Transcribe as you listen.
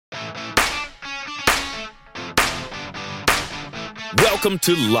Welcome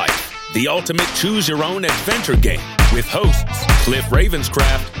to Life, the ultimate choose-your-own adventure game with hosts Cliff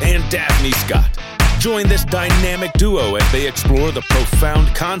Ravenscraft and Daphne Scott. Join this dynamic duo as they explore the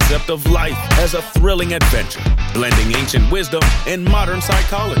profound concept of life as a thrilling adventure, blending ancient wisdom and modern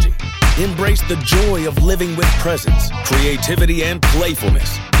psychology. Embrace the joy of living with presence, creativity, and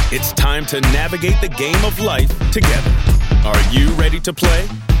playfulness. It's time to navigate the game of life together. Are you ready to play?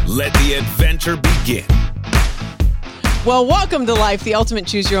 Let the adventure begin. Well, welcome to Life, the ultimate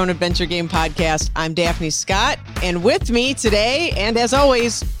choose-your-own adventure game podcast. I'm Daphne Scott, and with me today, and as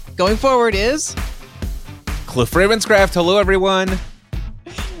always, going forward is... Cliff Ravenscraft. Hello, everyone.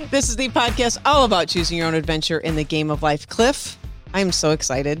 This is the podcast all about choosing your own adventure in the game of life. Cliff, I'm so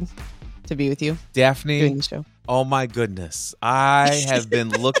excited to be with you. Daphne, doing the show. Oh my goodness. I have been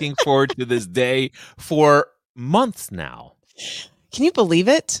looking forward to this day for months now. Can you believe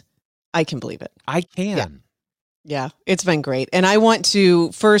it? I can believe it. I can. Yeah, it's been great. And I want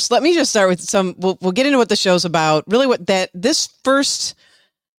to first, let me just start with we'll get into what the show's about. Really this first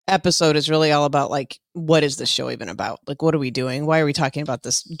episode is really all about, like, what is this show even about? Like, what are we doing? Why are we talking about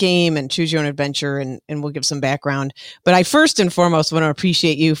this game and choose your own adventure? And we'll give some background. But I first and foremost want to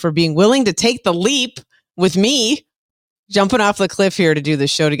appreciate you for being willing to take the leap with me, jumping off the cliff here to do this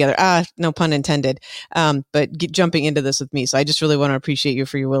show together. No pun intended. But jumping into this with me. So I just really want to appreciate you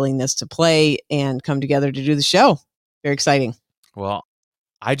for your willingness to play and come together to do the show. Very exciting. Well,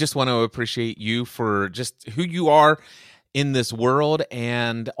 I just want to appreciate you for just who you are in this world,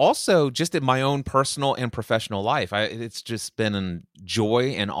 and also just in my own personal and professional life. It's just been a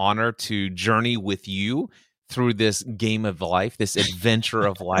joy and honor to journey with you through this game of life, this adventure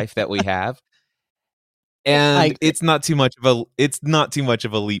of life that we have. And it's not too much of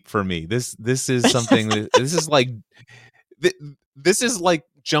a leap for me. This is something this is like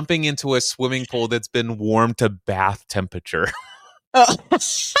jumping into a swimming pool that's been warmed to bath temperature. Oh,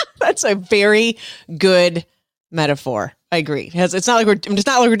 that's a very good metaphor. I agree. It's not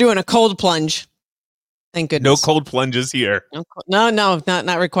like we're doing a cold plunge. Thank goodness. No cold plunges here. No,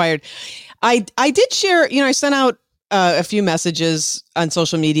 not required. I did share, I sent out a few messages on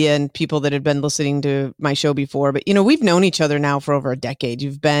social media and people that had been listening to my show before, but we've known each other now for over a decade.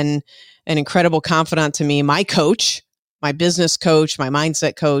 You've been an incredible confidant to me, my coach, my business coach, my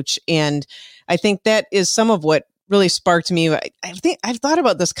mindset coach. And I think that is some of what really sparked me. I think I've thought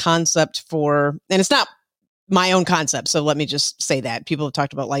about this concept and it's not my own concept. So let me just say that people have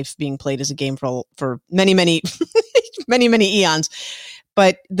talked about life being played as a game for many, many, many, many eons.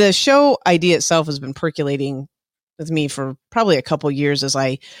 But the show idea itself has been percolating with me for probably a couple of years as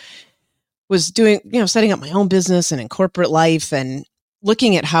I was doing, setting up my own business and in corporate life and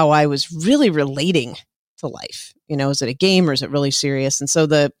looking at how I was really relating to life. Is it a game or is it really serious? And so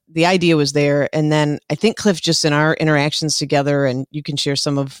the idea was there. And then I think, Cliff, just in our interactions together, and you can share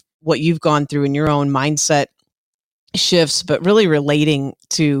some of what you've gone through in your own mindset shifts, but really relating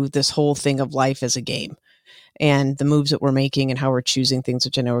to this whole thing of life as a game and the moves that we're making and how we're choosing things,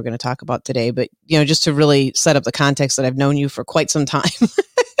 which I know we're going to talk about today. But, just to really set up the context that I've known you for quite some time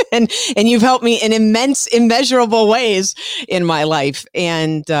and you've helped me in immeasurable ways in my life.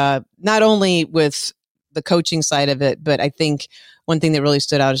 And not only with the coaching side of it, but I think one thing that really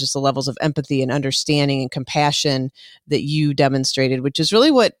stood out is just the levels of empathy and understanding and compassion that you demonstrated, which is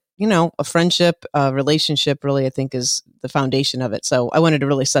really what, a friendship, a relationship really, I think, is the foundation of it. So I wanted to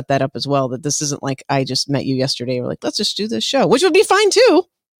really set that up as well, that this isn't like I just met you yesterday. We're like, let's just do this show, which would be fine too.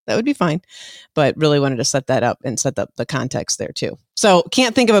 That would be fine. But really wanted to set that up and set up the context there too. So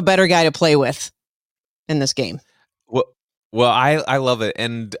can't think of a better guy to play with in this game. Well, I love it.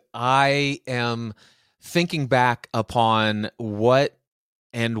 And I am thinking back upon where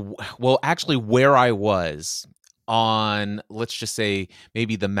I was on, let's just say,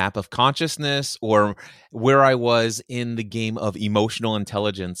 maybe the map of consciousness, or where I was in the game of emotional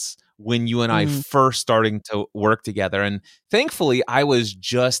intelligence when you and I first starting to work together. And thankfully, I was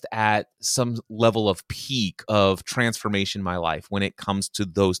just at some level of peak of transformation in my life when it comes to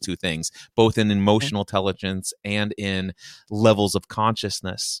those two things, both in emotional intelligence and in levels of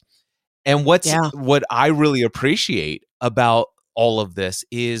consciousness. And what I really appreciate about all of this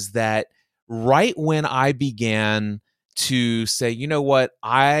is that right when I began to say, you know what,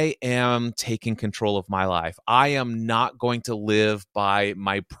 I am taking control of my life. I am not going to live by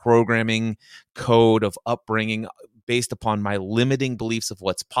my programming code of upbringing based upon my limiting beliefs of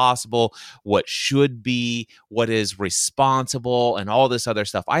what's possible, what should be, what is responsible, and all this other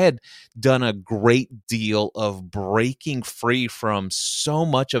stuff. I had done a great deal of breaking free from so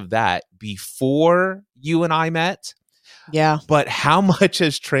much of that before you and I met. Yeah. But how much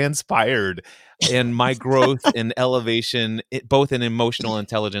has transpired in my growth and elevation, both in emotional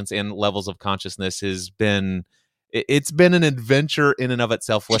intelligence and levels of consciousness, it's been an adventure in and of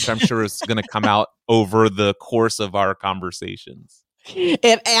itself, which I'm sure is going to come out over the course of our conversations.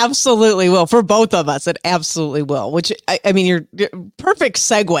 It absolutely will for both of us. It absolutely will, which I mean, you're perfect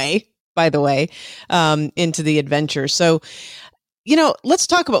segue, by the way, into the adventure. So, let's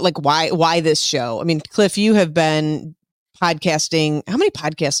talk about like why this show. I mean, Cliff, you have been podcasting. How many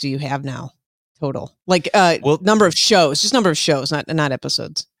podcasts do you have now total? Like number of shows, just number of shows, not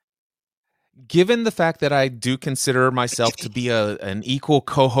episodes. Given the fact that I do consider myself to be an equal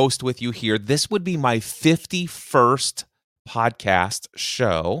co-host with you here, this would be my 51st podcast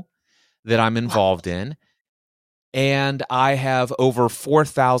show that I'm involved in. And I have over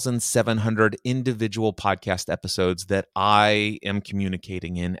 4,700 individual podcast episodes that I am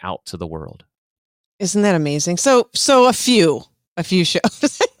communicating in out to the world. Isn't that amazing? So a few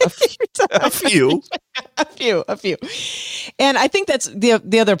shows. a few. And I think that's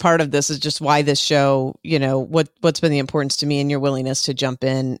the other part of this is just why this show, what's been the importance to me and your willingness to jump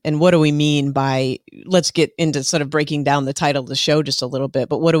in. And what do we mean by, let's get into sort of breaking down the title of the show just a little bit,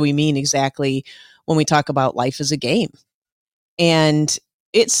 but what do we mean exactly when we talk about life as a game? And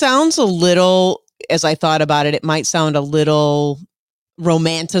it sounds a little, as I thought about it, it might sound a little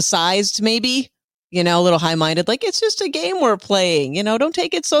romanticized maybe, a little high-minded, like it's just a game we're playing, don't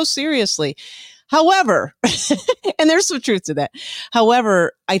take it so seriously. However, and there's some truth to that.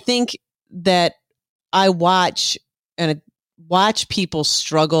 However, I think that I watch people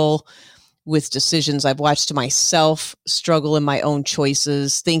struggle with decisions. I've watched myself struggle in my own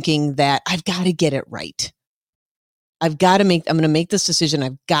choices, thinking that I've got to get it right. I'm going to make this decision.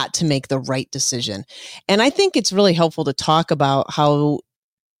 I've got to make the right decision. And I think it's really helpful to talk about how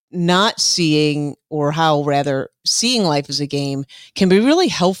not seeing, or how rather seeing life as a game can be really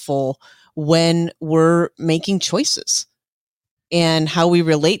helpful when we're making choices and how we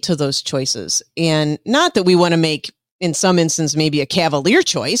relate to those choices. And not that we want to make, in some instance, maybe a cavalier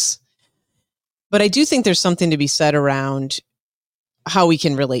choice, but I do think there's something to be said around how we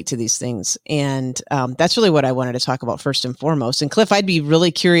can relate to these things. And that's really what I wanted to talk about first and foremost. And Cliff, I'd be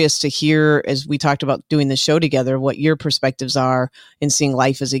really curious to hear, as we talked about doing the show together, what your perspectives are in seeing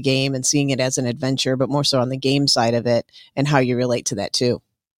life as a game and seeing it as an adventure, but more so on the game side of it and how you relate to that too.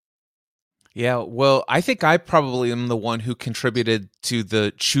 Yeah, well, I think I probably am the one who contributed to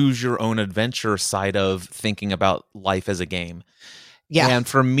the choose your own adventure side of thinking about life as a game. Yeah. And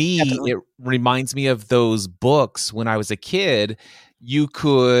for me, definitely. It reminds me of those books when I was a kid. You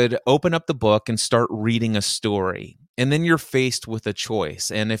could open up the book and start reading a story, and then you're faced with a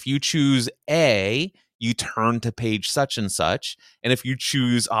choice. And if you choose A, you turn to page such and such. And if you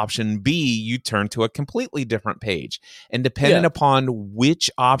choose option B, you turn to a completely different page. And depending upon which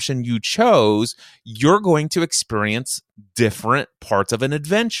option you chose, you're going to experience different parts of an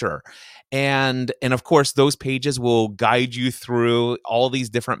adventure. And of course, those pages will guide you through all these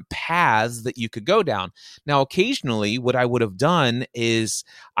different paths that you could go down. Now, occasionally, what I would have done is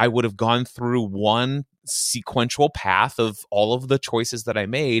I would have gone through one sequential path of all of the choices that I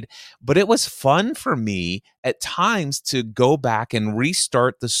made, but it was fun for me at times to go back and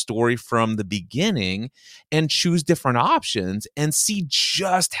restart the story from the beginning and choose different options and see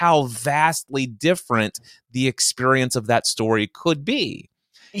just how vastly different the experience of that story could be.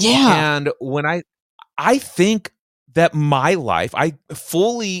 Yeah. And when I think that my life, I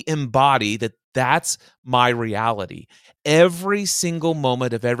fully embody that's my reality. Every single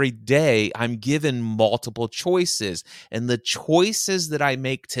moment of every day, I'm given multiple choices. And the choices that I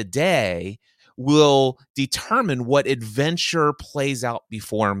make today will determine what adventure plays out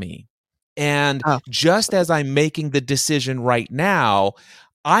before me. And just as I'm making the decision right now,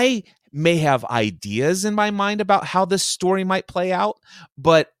 I may have ideas in my mind about how this story might play out,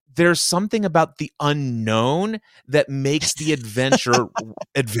 but there's something about the unknown that makes the adventure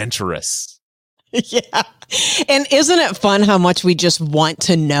adventurous. Yeah. And isn't it fun how much we just want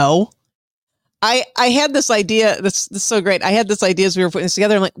to know? I had this idea. This is so great. I had this idea as we were putting this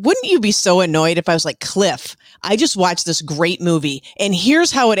together. I'm like, wouldn't you be so annoyed if I was like, Cliff, I just watched this great movie and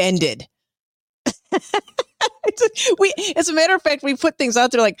here's how it ended. As a matter of fact, we put things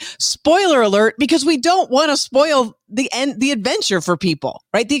out there like spoiler alert because we don't want to spoil the adventure for people,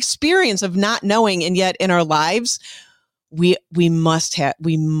 right? The experience of not knowing, and yet in our lives, we must have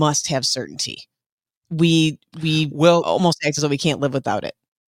certainty. We almost act as though we can't live without it.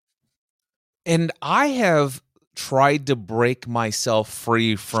 And I have tried to break myself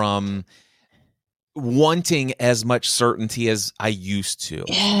free from wanting as much certainty as I used to.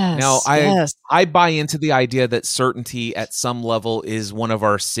 Yes. Now, yes. I buy into the idea that certainty at some level is one of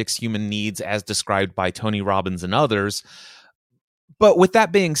our 6 human needs as described by Tony Robbins and others. But with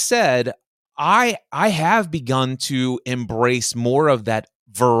that being said, I have begun to embrace more of that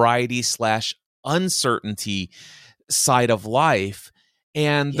variety / uncertainty side of life.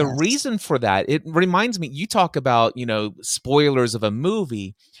 And the Yes. reason for that, it reminds me, you talk about, spoilers of a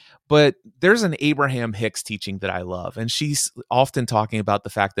movie, but there's an Abraham Hicks teaching that I love. And she's often talking about the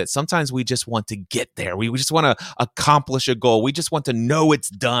fact that sometimes we just want to get there. We just want to accomplish a goal. We just want to know it's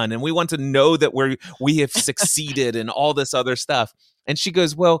done. And we want to know that we have succeeded and all this other stuff. And she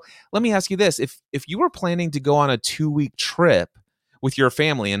goes, well, let me ask you this. If you were planning to go on a 2-week trip with your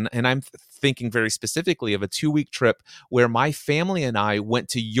family, and I'm thinking very specifically of a 2-week trip where my family and I went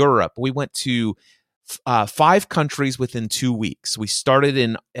to Europe. We went to 5 countries within 2 weeks. We started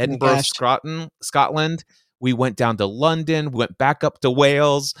in Edinburgh, Scotland. We went down to London, went back up to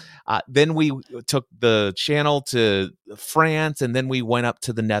Wales. Then we took the channel to France, and then we went up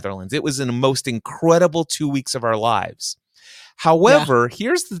to the Netherlands. It was the most incredible 2 weeks of our lives. However,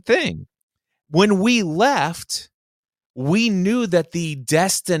 here's the thing. When we left, we knew that the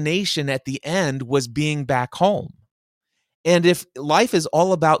destination at the end was being back home. And if life is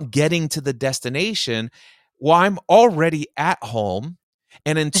all about getting to the destination, well, I'm already at home.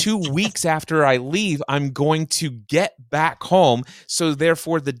 And in 2 weeks after I leave, I'm going to get back home. So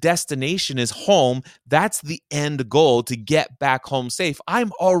therefore, the destination is home. That's the end goal, to get back home safe.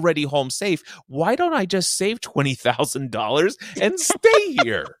 I'm already home safe. Why don't I just save $20,000 and stay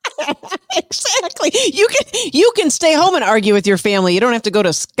here? Exactly. You can stay home and argue with your family. You don't have to go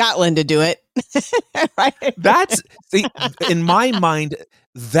to Scotland to do it. Right? See, in my mind,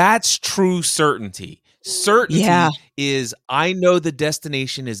 that's true certainty. Certainty is, I know the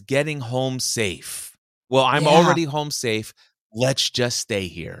destination is getting home safe. Well, I'm already home safe. Let's just stay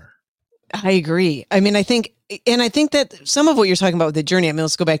here. I agree. I mean, I think that some of what you're talking about with the journey, I mean,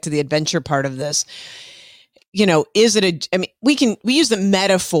 let's go back to the adventure part of this. We use the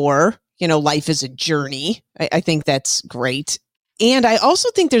metaphor, life is a journey. I think that's great. And I also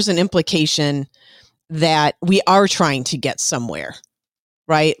think there's an implication that we are trying to get somewhere,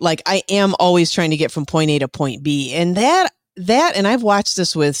 right? Like, I am always trying to get from point A to point B. And that, and I've watched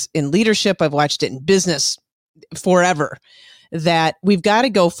this in leadership, I've watched it in business forever, that we've got to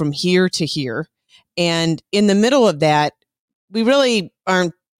go from here to here. And in the middle of that, we really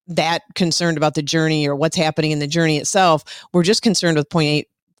aren't that concerned about the journey or what's happening in the journey itself. We're just concerned with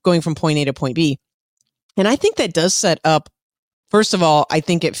going from point A to point B. And I think that does set up, first of all, I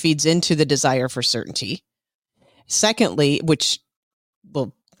think it feeds into the desire for certainty. Secondly, which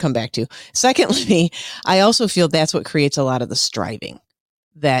we'll come back to. Secondly, I also feel that's what creates a lot of the striving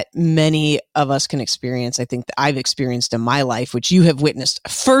that many of us can experience. I think that I've experienced in my life, which you have witnessed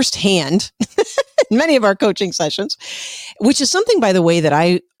firsthand in many of our coaching sessions, which is something, by the way, that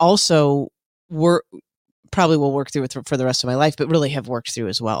I also probably will work through for the rest of my life, but really have worked through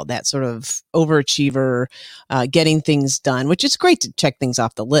as well. That sort of overachiever, getting things done, which is great to check things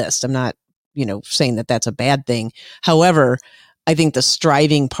off the list. I'm not, saying that that's a bad thing. However, I think the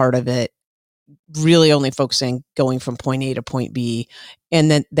striving part of it, really only focusing going from point A to point B,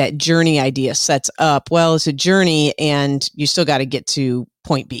 and then that journey idea sets up, well, it's a journey and you still got to get to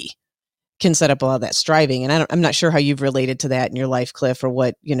point B, can set up a lot of that striving. And I'm not sure how you've related to that in your life, Cliff, or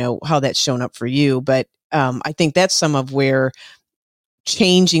what, how that's shown up for you. But I think that's some of where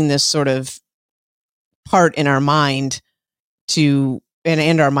changing this sort of part in our mind and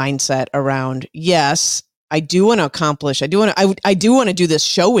our mindset around, yes, I do want to accomplish, I do want to do this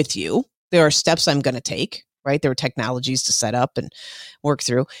show with you. There are steps I'm going to take, right? There are technologies to set up and work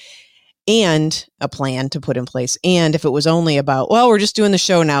through, and a plan to put in place. And if it was only about, well, we're just doing the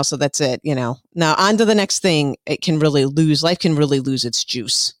show now, so that's it, now on to the next thing, life can really lose its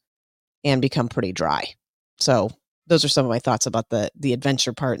juice and become pretty dry. So those are some of my thoughts about the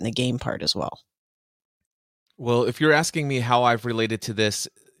adventure part and the game part as well. Well, if you're asking me how I've related to this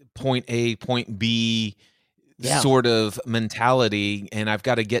point A, point B sort of mentality, and I've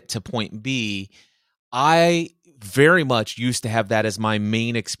got to get to point B, I very much used to have that as my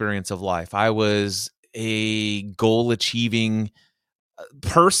main experience of life. I was a goal-achieving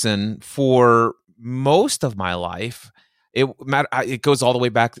person for most of my life. It goes all the way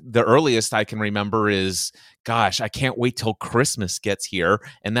back. The earliest I can remember is, gosh, I can't wait till Christmas gets here.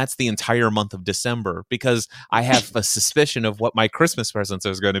 And that's the entire month of December, because I have a suspicion of what my Christmas presents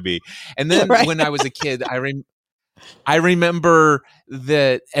is going to be. And then when I was a kid, I remember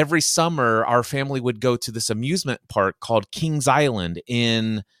that every summer our family would go to this amusement park called Kings Island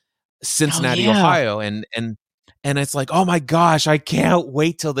in Cincinnati, yeah. Ohio. And it's like, oh my gosh, I can't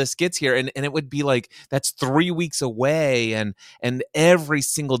wait till this gets here. And it would be like, that's 3 weeks away. And every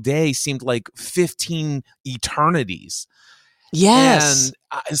single day seemed like 15 eternities. Yes.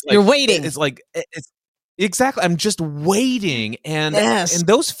 And it's like, You're waiting. It's like, it's exactly. I'm just waiting. And Yes.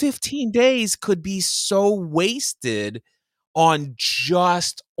 those 15 days could be so wasted on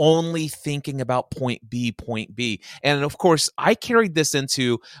just only thinking about point B. And of course, I carried this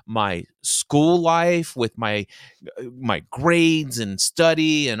into my school life with my grades and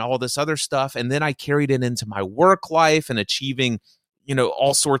study and all this other stuff. And then I carried it into my work life and achieving,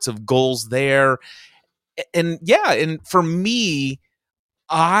 all sorts of goals there. And yeah, and for me,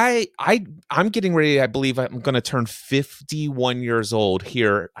 I'm getting ready. I believe I'm going to turn 51 years old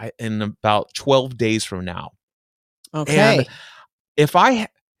here in about 12 days from now. Okay. And if I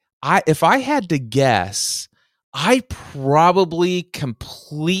had to guess, I probably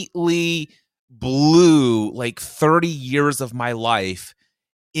completely blew like 30 years of my life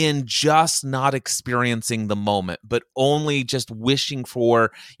in just not experiencing the moment, but only just wishing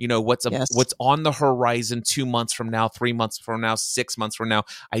for, what's on the horizon 2 months from now, 3 months from now, 6 months from now.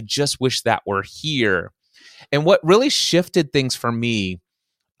 I just wish that were here. And what really shifted things for me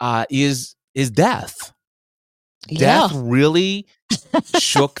is death. Death really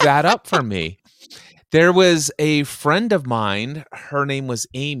shook that up for me. There was a friend of mine, her name was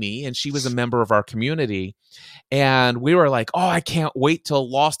Amy, and she was a member of our community. And we were like, oh, I can't wait till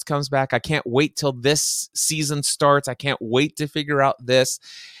Lost comes back. I can't wait till this season starts. I can't wait to figure out this.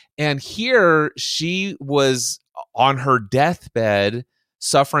 And here she was on her deathbed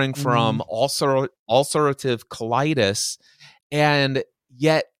suffering from ulcerative colitis. And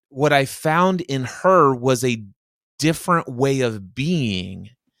yet what I found in her was a different way of being.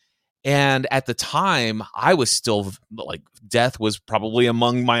 And at the time, I was still like, death was probably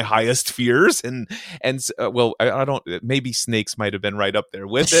among my highest fears. And well, I don't, maybe snakes might have been right up there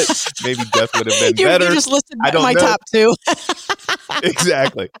with it. Maybe death would have been better. You just listed my top two.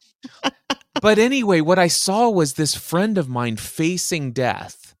 Exactly. But anyway, what I saw was this friend of mine facing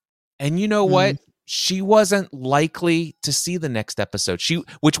death. And you know what? She wasn't likely to see the next episode.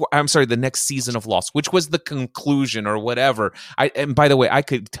 The next season of Lost, which was the conclusion or whatever. And by the way, I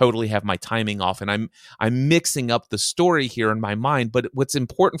could totally have my timing off, and I'm mixing up the story here in my mind. But what's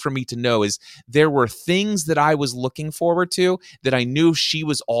important for me to know is there were things that I was looking forward to that I knew she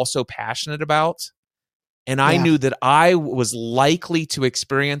was also passionate about, and I knew that I was likely to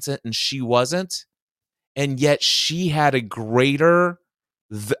experience it, and she wasn't. And yet, she had a greater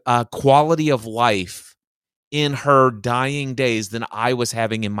quality of life in her dying days than I was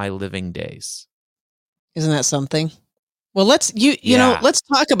having in my living days. Isn't that something? Well, let's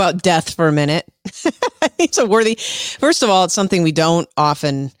talk about death for a minute. It's first of all, it's something we don't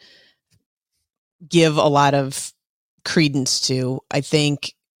often give a lot of credence to. I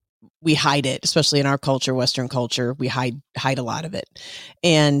think we hide it, especially in our culture, Western culture. We hide a lot of it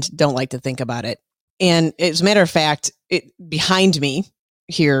and don't like to think about it. And as a matter of fact, behind me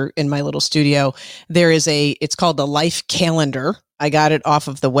here in my little studio, there is it's called the Life Calendar. I got it off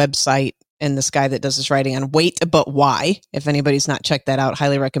of the website, and this guy that does this writing on Wait But Why. If anybody's not checked that out,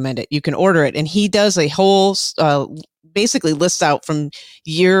 highly recommend it. You can order it. And he does a whole, basically lists out from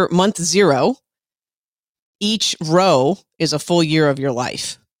month 0. Each row is a full year of your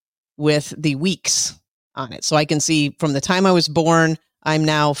life with the weeks on it. So I can see from the time I was born, I'm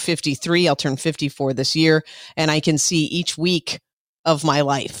now 53. I'll turn 54 this year. And I can see each week of my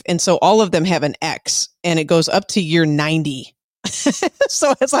life. And so all of them have an X, and it goes up to year 90.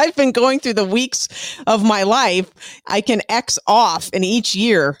 So as I've been going through the weeks of my life, I can X off in each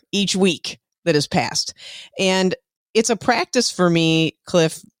year, each week that has passed. And it's a practice for me,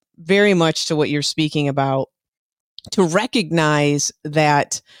 Cliff, very much to what you're speaking about, to recognize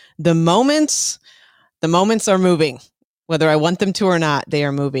that the moments are moving, whether I want them to or not, they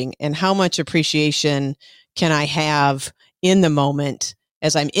are moving. And how much appreciation can I have in the moment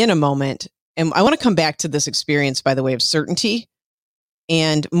as I'm in a moment? And I want to come back to this experience by the way of certainty,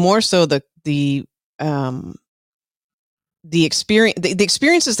 and more so the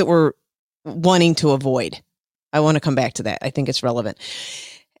experiences that we're wanting to avoid. I want to come back to that. I think it's relevant.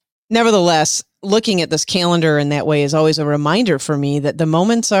 Nevertheless, looking at this calendar in that way is always a reminder for me that the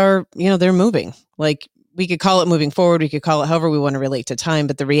moments are, they're moving. Like, we could call it moving forward. We could call it however we want to relate to time.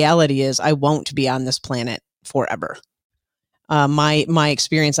 But the reality is I won't be on this planet forever. My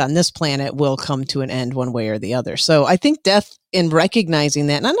experience on this planet will come to an end one way or the other. So I think death, in recognizing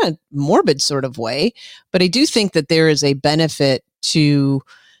that, not in a morbid sort of way, but I do think that there is a benefit to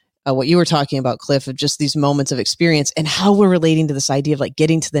what you were talking about, Cliff, of just these moments of experience and how we're relating to this idea of like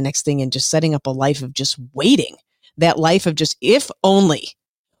getting to the next thing and just setting up a life of just waiting, that life of just, if only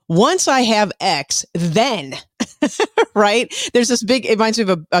once I have X, then, right? There's this big, it reminds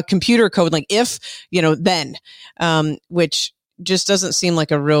me of a computer code, like if, then, which just doesn't seem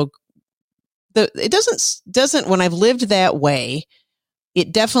like a real, it doesn't, when I've lived that way,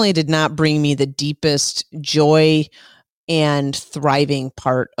 it definitely did not bring me the deepest joy and thriving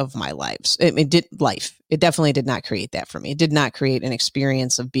part of my life. It definitely did not create that for me. It did not create an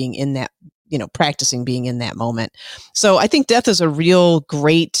experience of being in that, practicing being in that moment. So I think death is a real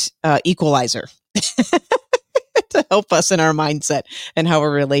great equalizer to help us in our mindset and how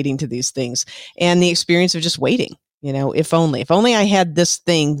we're relating to these things, and the experience of just waiting. If only I had this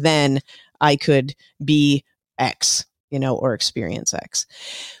thing, then I could be X, or experience X.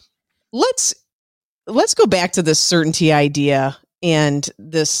 Let's go back to this certainty idea and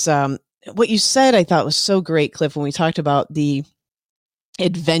this, what you said, I thought was so great, Cliff, when we talked about the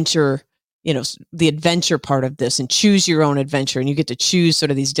adventure, the adventure part of this, and choose your own adventure, and you get to choose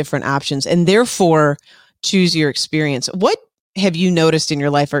sort of these different options and therefore choose your experience. What have you noticed in your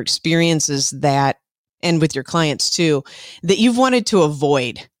life or experiences that, and with your clients too, that you've wanted to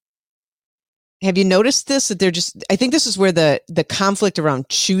avoid? Have you noticed this, that they're just, I think this is where the conflict around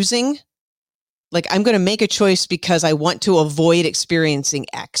choosing, like I'm going to make a choice because I want to avoid experiencing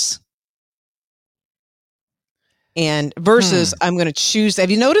X. And versus I'm going to choose.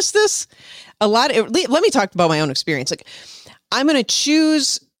 Have you noticed this? Let me talk about my own experience. Like I'm going to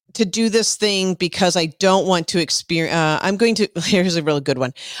choose to do this thing because I don't want to experience, here's a really good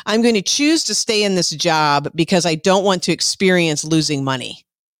one. I'm going to choose to stay in this job because I don't want to experience losing money.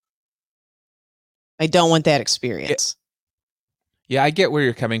 I don't want that experience. Yeah, I get where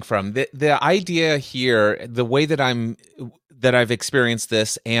you're coming from. The idea here, the way that I've experienced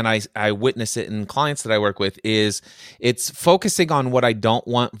this, and I witness it in clients that I work with, is it's focusing on what I don't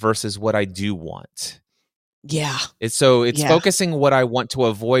want versus what I do want. Yeah. It's focusing what I want to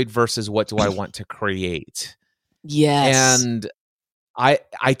avoid versus what do I want to create. Yes. And I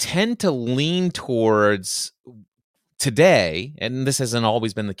tend to lean towards today, and this hasn't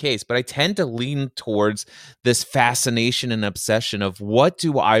always been the case, but I tend to lean towards this fascination and obsession of what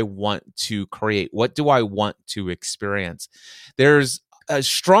do I want to create? What do I want to experience? There's a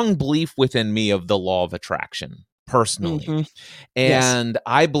strong belief within me of the law of attraction, personally. Mm-hmm. And yes.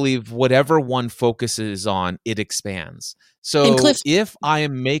 I believe whatever one focuses on, it expands. So and Cliff, if I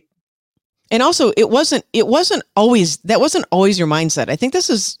am and also that wasn't always your mindset. I think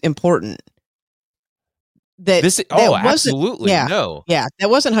this is important. Absolutely. Yeah, no. Yeah. That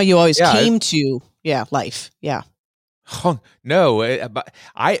wasn't how you always came to life. Yeah. Oh, no.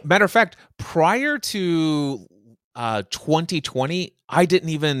 Matter of fact, prior to 2020, I didn't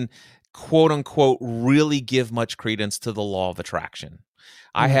even quote unquote really give much credence to the law of attraction.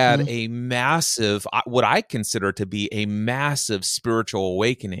 I had a massive, what I consider to be a massive spiritual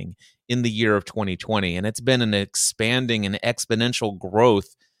awakening in the year of 2020. And it's been an expanding and exponential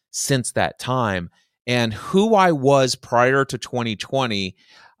growth since that time. And who I was prior to 2020,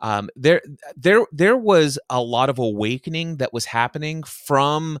 there was a lot of awakening that was happening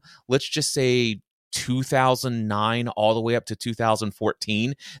from, let's just say, 2009 all the way up to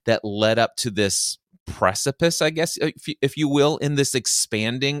 2014 that led up to this precipice, I guess, if you will, in this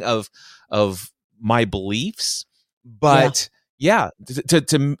expanding of my beliefs. But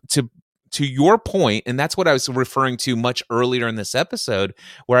to your point, and that's what I was referring to much earlier in this episode,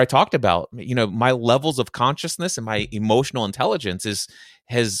 where I talked about, my levels of consciousness and my emotional intelligence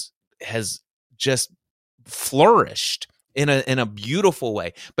has just flourished in a beautiful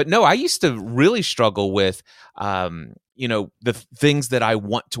way. But no, I used to really struggle with, the things that I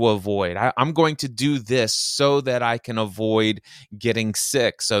want to avoid. I'm going to do this so that I can avoid getting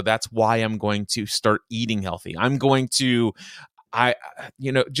sick. So that's why I'm going to start eating healthy. I'm going to,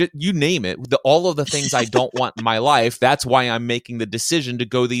 you name it, all of the things I don't want in my life. That's why I'm making the decision to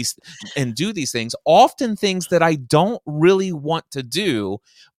go and do these things. Often things that I don't really want to do,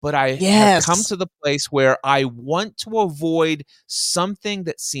 but I have come to the place where I want to avoid something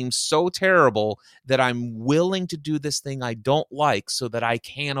that seems so terrible that I'm willing to do this thing I don't like so that I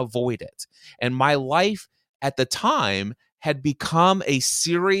can avoid it. And my life at the time had become a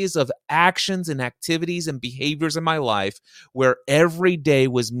series of actions and activities and behaviors in my life where every day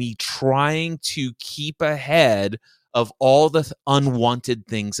was me trying to keep ahead of all the unwanted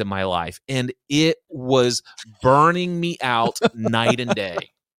things in my life. And it was burning me out night and day.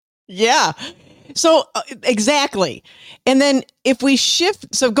 Yeah. So exactly. And then if we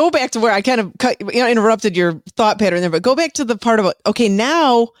shift, so go back to where I kind of interrupted your thought pattern there, but go back to the part about, okay,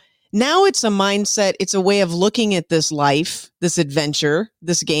 now Now it's a mindset. It's a way of looking at this life, this adventure,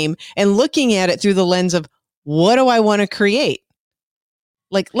 this game, and looking at it through the lens of, what do I want to create?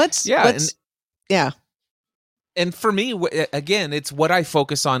 Like, let's. And for me, again, it's what I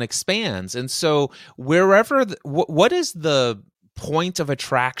focus on expands. And so wherever, what is the point of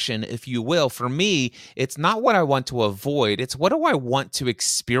attraction, if you will? For me, it's not what I want to avoid. It's what do I want to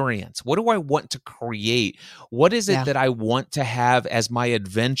experience? What do I want to create? What is it that I want to have as my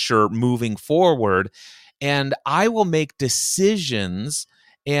adventure moving forward? And I will make decisions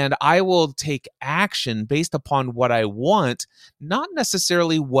and I will take action based upon what I want, not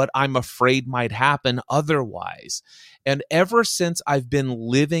necessarily what I'm afraid might happen otherwise. And ever since I've been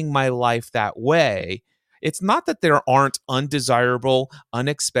living my life that way, it's not that there aren't undesirable,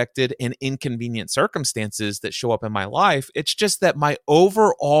 unexpected, and inconvenient circumstances that show up in my life. It's just that my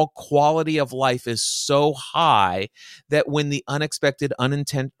overall quality of life is so high that when the unexpected,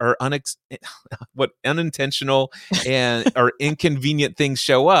 unintentional and or inconvenient things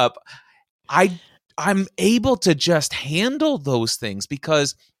show up, I'm able to just handle those things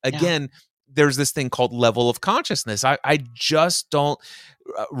because, again, there's this thing called level of consciousness. I just don't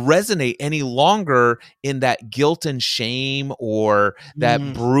resonate any longer in that guilt and shame or that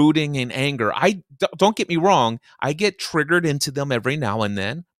brooding and anger. Don't get me wrong. I get triggered into them every now and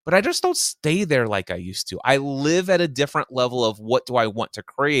then, but I just don't stay there like I used to. I live at a different level of what do I want to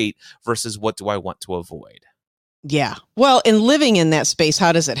create versus what do I want to avoid. Yeah. Well, in living in that space,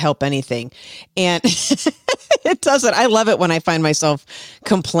 how does it help anything? And it doesn't. I love it when I find myself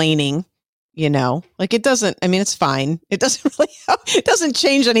complaining. Like it doesn't, I mean, it's fine. It doesn't really, it doesn't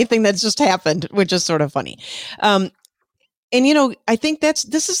change anything that's just happened, which is sort of funny. And, I think this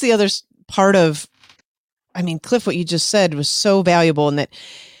is the other part of, I mean, Cliff, what you just said was so valuable in that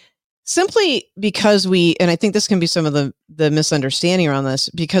simply because and I think this can be some of the misunderstanding around this,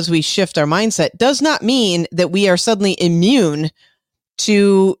 because we shift our mindset does not mean that we are suddenly immune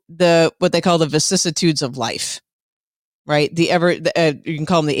to what they call the vicissitudes of life. Right. You can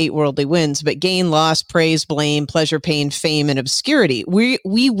call them the 8 worldly winds, but gain, loss, praise, blame, pleasure, pain, fame, and obscurity. We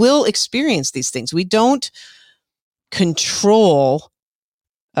will experience these things. We don't control,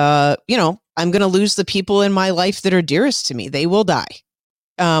 I'm going to lose the people in my life that are dearest to me. They will die.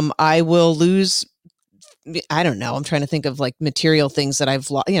 I will lose, I don't know. I'm trying to think of like material things that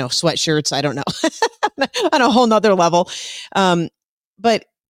I've lost, sweatshirts. I don't know on a whole nother level. But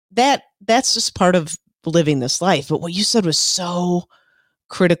that's just part of living this life. But what you said was so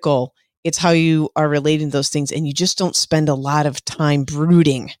critical. It's how you are relating to those things, and you just don't spend a lot of time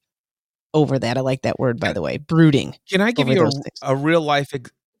brooding over that. I like that word, by the way, brooding. Can I give you a real life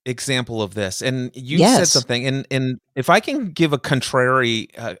example of this? And you said something, and if I can give a contrary,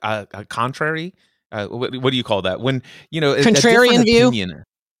 what do you call that? When contrarian view.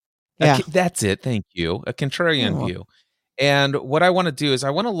 That's it. Thank you. A contrarian view. And what I want to do is I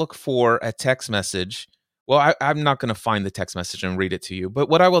want to look for a text message. Well, I'm not going to find the text message and read it to you. But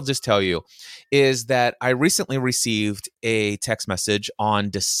what I will just tell you is that I recently received a text message on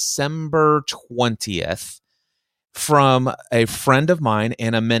December 20th from a friend of mine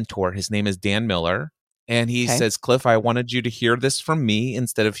and a mentor. His name is Dan Miller. And he says, Cliff, I wanted you to hear this from me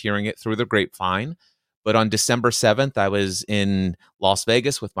instead of hearing it through the grapevine. But on December 7th, I was in Las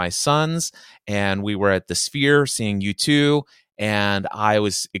Vegas with my sons, and we were at the Sphere seeing U2, and I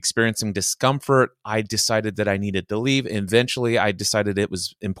was experiencing discomfort. I decided that I needed to leave. Eventually, I decided it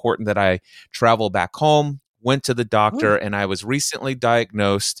was important that I travel back home, went to the doctor, and I was recently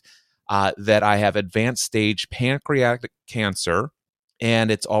diagnosed that I have advanced stage pancreatic cancer.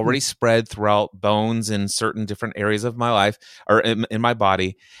 And it's already spread throughout bones in certain different areas of my life or in my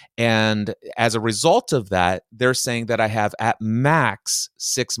body. And as a result of that, they're saying that I have at max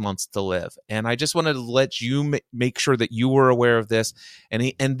 6 months to live. And I just wanted to let you make sure that you were aware of this.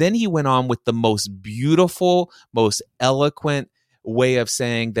 And then he went on with the most beautiful, most eloquent way of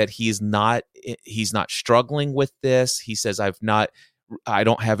saying that he's not struggling with this. He says, I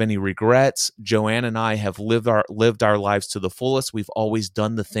don't have any regrets. Joanne and I have lived our lives to the fullest. We've always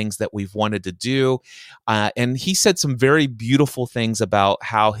done the things that we've wanted to do. And he said some very beautiful things about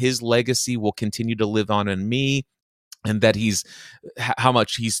how his legacy will continue to live on in me, and that how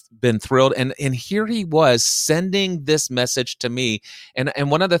much he's been thrilled. And here he was sending this message to me.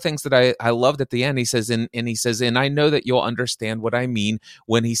 And one of the things that I loved at the end, he says, and I know that you'll understand what I mean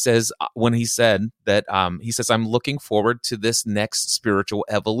when he said that, he says, I'm looking forward to this next spiritual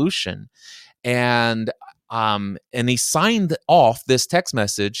evolution. And he signed off this text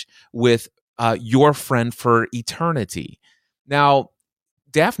message with, your friend for eternity. Now,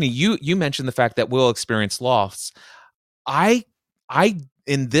 Daphne, you mentioned the fact that we'll experience loss. I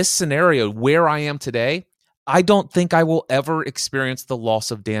in this scenario where I am today, I don't think I will ever experience the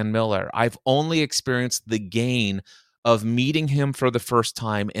loss of Dan Miller. I've only experienced the gain of meeting him for the first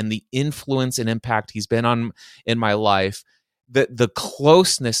time and the influence and impact he's been on in my life, the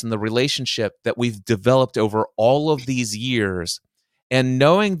closeness and the relationship that we've developed over all of these years. And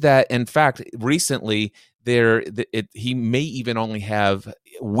knowing that, in fact, recently he may even only have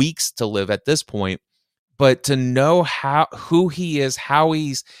weeks to live at this point, but to know who he is, how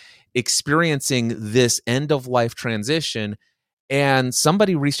he's experiencing this end of life transition. And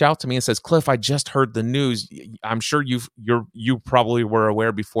somebody reached out to me and says, Cliff, I just heard the news. I'm sure you probably were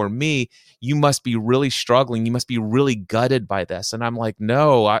aware before me. You must be really struggling. You must be really gutted by this. And I'm like,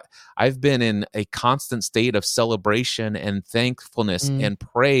 no, I've been in a constant state of celebration and thankfulness and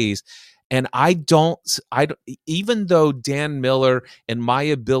praise. And I don't, even though Dan Miller and my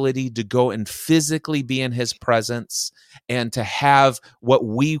ability to go and physically be in his presence and to have what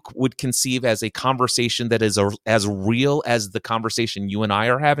we would conceive as a conversation that is as real as the conversation you and I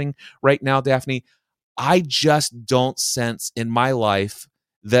are having right now, Daphne, I just don't sense in my life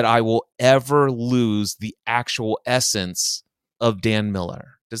that I will ever lose the actual essence of Dan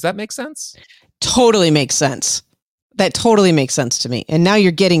Miller. Does that make sense? Totally makes sense. That totally makes sense to me. And now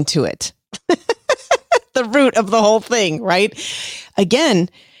you're getting to it. The root of the whole thing, right? Again,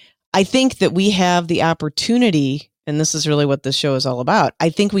 I think that we have the opportunity, and this is really what this show is all about. I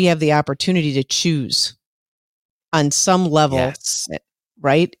think we have the opportunity to choose on some level, yes.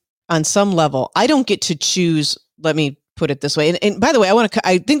 Right? On some level. I don't get to choose, let me put it this way. And by the way,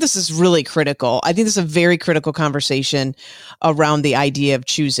 I think this is really critical. I think this is a very critical conversation around the idea of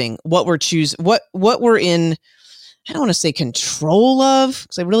choosing what we're in. I don't want to say control of,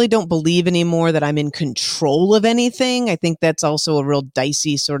 because I really don't believe anymore that I'm in control of anything. I think that's also a real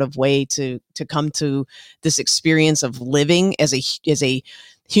dicey sort of way to come to this experience of living as a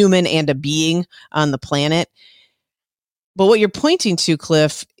human and a being on the planet. But what you're pointing to,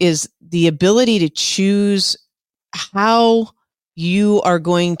 Cliff, is the ability to choose how you are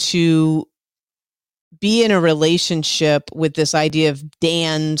going to be in a relationship with this idea of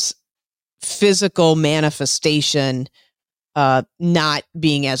Dan's physical manifestation not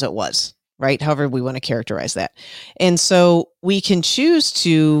being as it was, right? However we want to characterize that. And so we can choose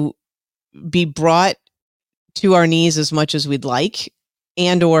to be brought to our knees as much as we'd like,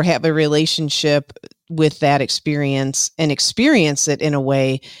 and or have a relationship with that experience and experience it in a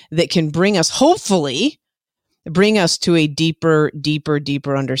way that can bring us, hopefully, bring us to a deeper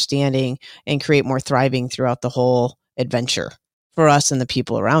understanding and create more thriving throughout the whole adventure for us and the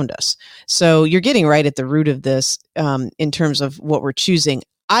people around us. So you're getting right at the root of this in terms of what we're choosing.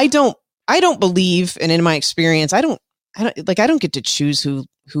 I don't believe, and in my experience, I don't get to choose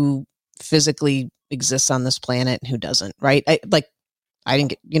who physically exists on this planet and who doesn't, right?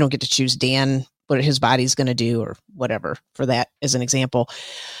 You don't get to choose Dan, what his body's going to do or whatever, for that as an example.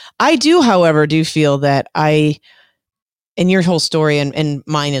 I do, however, feel that in your whole story and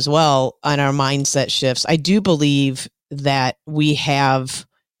mine as well, on our mindset shifts, I do believe that we have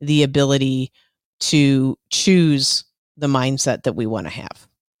the ability to choose the mindset that we want to have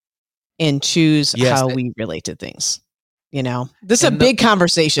and choose how we relate to things. You know, this is a big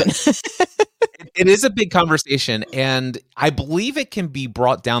conversation. It is a big conversation, and I believe it can be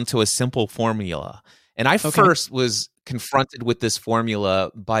brought down to a simple formula. And I first was confronted with this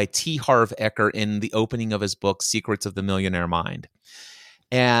formula by T. Harv Eker in the opening of his book, Secrets of the Millionaire Mind.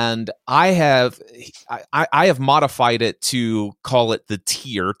 And I have modified it to call it the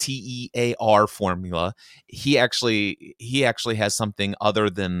TEAR, TEAR formula. He actually has something other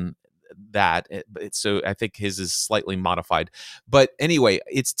than that. So I think his is slightly modified. But anyway,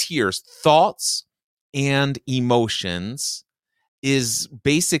 it's TEARs. Thoughts and emotions is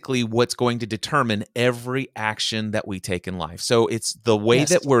basically what's going to determine every action that we take in life. So it's the way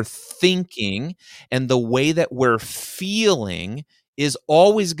that we're thinking and the way that we're feeling is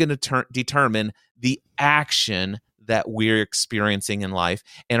always going to determine the action that we're experiencing in life.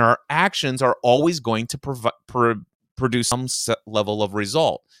 And our actions are always going to produce some level of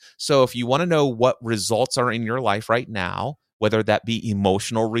result. So if you want to know what results are in your life right now, whether that be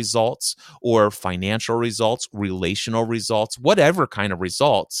emotional results or financial results, relational results, whatever kind of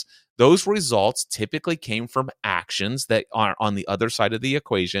results, those results typically came from actions that are on the other side of the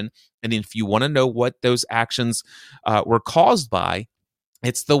equation. And if you want to know what those actions were caused by,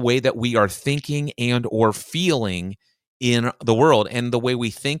 it's the way that we are thinking and or feeling in the world. And the way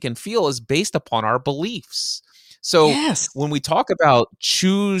we think and feel is based upon our beliefs. So when we talk about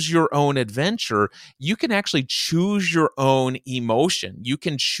choose your own adventure, you can actually choose your own emotion. You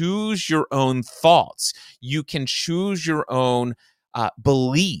can choose your own thoughts. You can choose your own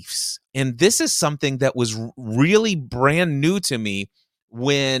beliefs. And this is something that was really brand new to me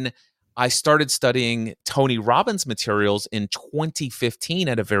when I started studying Tony Robbins materials in 2015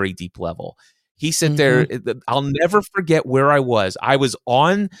 at a very deep level. He said I'll never forget where I was. I was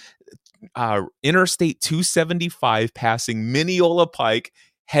on Interstate 275 passing Mineola Pike,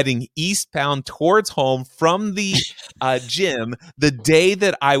 heading eastbound towards home from the gym the day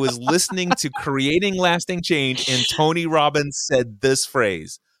that I was listening to Creating Lasting Change, and Tony Robbins said this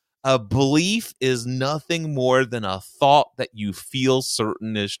phrase: a belief is nothing more than a thought that you feel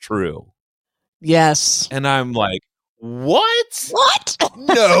certain is true. Yes. And I'm like, what? What?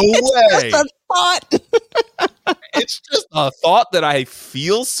 No way. Just a thought. It's just a thought that I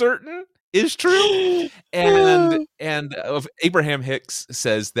feel certain is true. And Abraham Hicks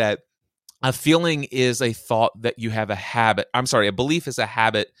says that a feeling is a thought that you have a habit. I'm sorry, a belief is a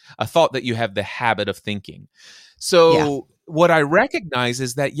habit, a thought that you have the habit of thinking. So what I recognize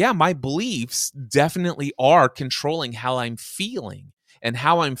is that, my beliefs definitely are controlling how I'm feeling. And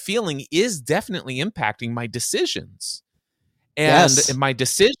how I'm feeling is definitely impacting my decisions. And my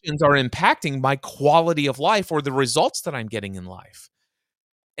decisions are impacting my quality of life or the results that I'm getting in life.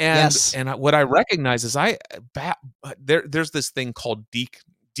 And what I recognize is there's this thing called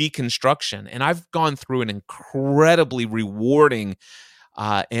deconstruction. And I've gone through an incredibly rewarding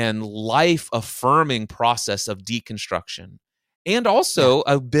and life-affirming process of deconstruction. And also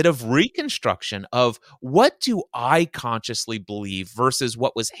a bit of reconstruction of what do I consciously believe versus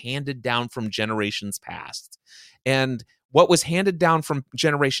what was handed down from generations past. And what was handed down from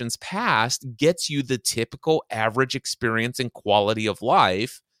generations past gets you the typical average experience and quality of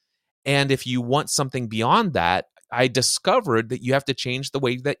life. And if you want something beyond that, I discovered that you have to change the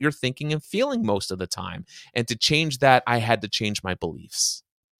way that you're thinking and feeling most of the time. And to change that, I had to change my beliefs.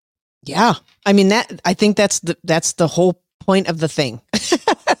 Yeah. I mean, I think that's the whole point of the thing.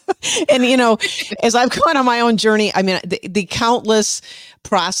 And, as I've gone on my own journey, I mean, the countless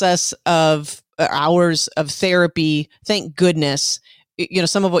process of hours of therapy, thank goodness,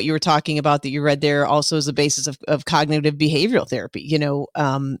 some of what you were talking about that you read there also is the basis of cognitive behavioral therapy,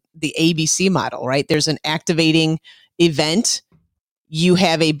 the ABC model, right? There's an activating event. You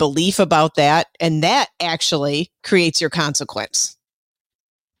have a belief about that, and that actually creates your consequence.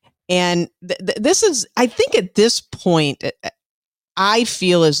 And this is, I think at this point, I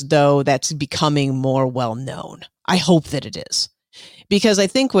feel as though that's becoming more well known. I hope that it is. Because I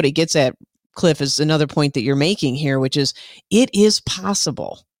think what it gets at, Cliff, is another point that you're making here, which is it is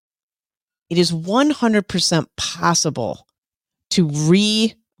possible. It is 100% possible to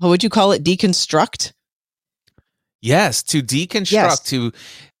what would you call it? Deconstruct? Yes, to deconstruct,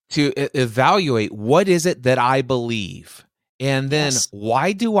 to evaluate what is it that I believe. And then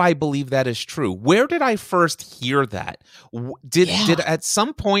why do I believe that is true? Where did I first hear that? Did at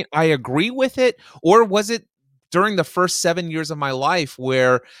some point I agree with it? Or was it during the first 7 years of my life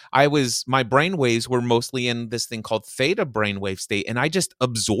where my brainwaves were mostly in this thing called theta brainwave state, and I just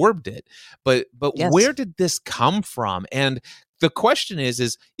absorbed it? But where did this come from? And the question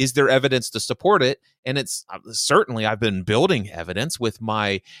is there evidence to support it? And it's certainly, I've been building evidence with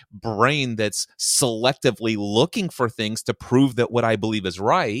my brain that's selectively looking for things to prove that what I believe is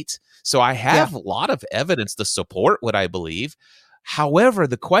right. So I have a lot of evidence to support what I believe. However,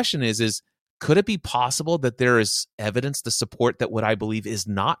 the question is could it be possible that there is evidence to support that what I believe is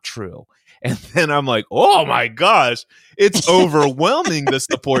not true? And then I'm like, oh my gosh, it's overwhelming the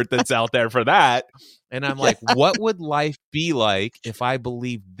support that's out there for that. And I'm like, what would life be like if I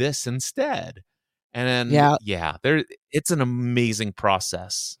believed this instead? And then, it's an amazing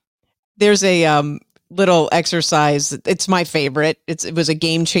process. There's a little exercise. It's my favorite. It was a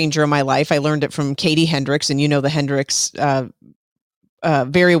game changer in my life. I learned it from Katie Hendricks, and the Hendricks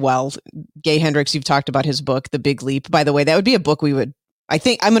very well. Gay Hendricks, you've talked about his book, The Big Leap. By the way, that would be a book we would, I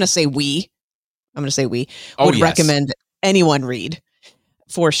think, I'm going to say we would recommend anyone read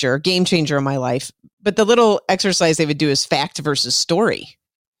for sure. Game changer in my life. But the little exercise they would do is fact versus story.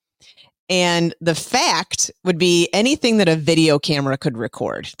 And the fact would be anything that a video camera could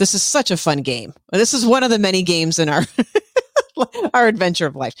record. This is such a fun game. This is one of the many games in our our adventure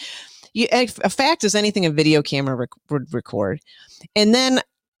of life. A fact is anything a video camera would record. And then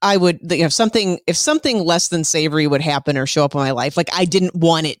I would, if something less than savory would happen or show up in my life, like I didn't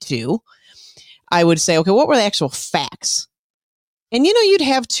want it to, I would say, okay, what were the actual facts? And you'd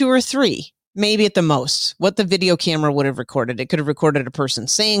have 2 or 3. Maybe at the most, what the video camera would have recorded. It could have recorded a person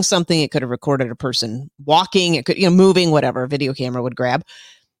saying something. It could have recorded a person walking. It could, moving, whatever a video camera would grab.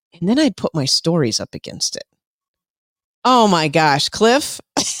 And then I'd put my stories up against it. Oh my gosh, Cliff.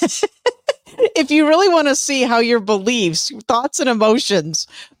 if you really want to see how your beliefs, thoughts, and emotions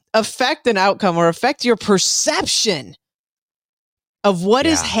affect an outcome or affect your perception of what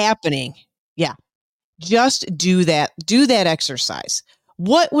is happening, just do that. Do that exercise.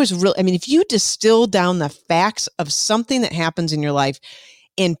 What was real? I mean, if you distill down the facts of something that happens in your life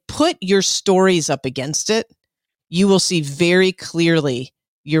and put your stories up against it, you will see very clearly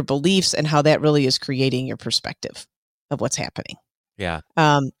your beliefs and how that really is creating your perspective of what's happening. Yeah.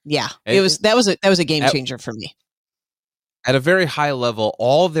 That was a game changer for me. At a very high level,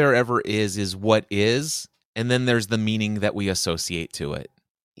 all there ever is what is, and then there's the meaning that we associate to it.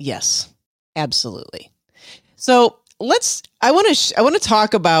 Yes, absolutely. So I want to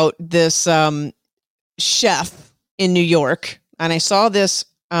talk about this chef in New York, and I saw this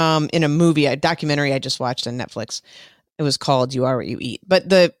in a documentary I just watched on Netflix. It was called "You Are What You Eat," but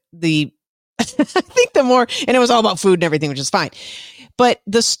the I think and it was all about food and everything, which is fine. But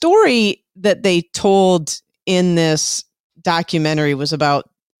the story that they told in this documentary was about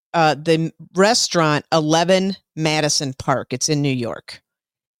the restaurant 11 Madison Park. It's in New York.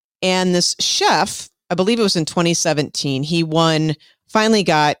 And this chef, I believe it was in 2017, he finally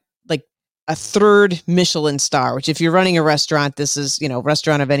got like a 3rd Michelin star, which if you're running a restaurant, this is,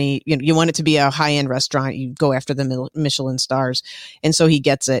 restaurant of any, you want it to be a high-end restaurant, you go after the Michelin stars. And so he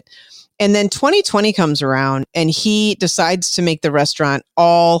gets it. And then 2020 comes around and he decides to make the restaurant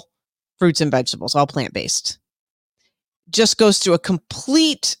all fruits and vegetables, all plant-based. Just goes through a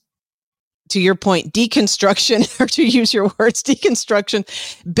complete, to your point, deconstruction, or to use your words, deconstruction,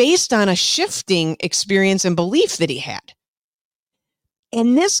 based on a shifting experience and belief that he had.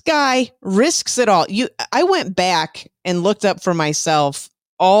 And this guy risks it all. I went back and looked up for myself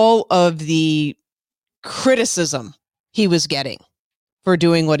all of the criticism he was getting for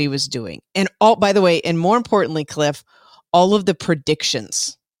doing what he was doing. And by the way, and more importantly, Cliff, all of the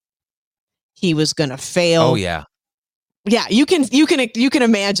predictions he was going to fail. Oh, yeah. Yeah, you can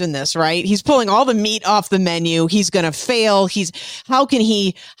imagine this, right? He's pulling all the meat off the menu. He's going to fail. How can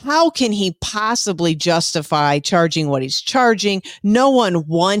he possibly justify charging what he's charging? No one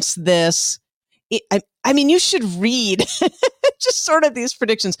wants this. I mean, you should read just sort of these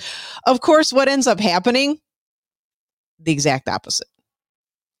predictions. Of course, what ends up happening? The exact opposite.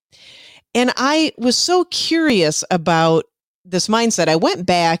 And I was so curious about this mindset. I went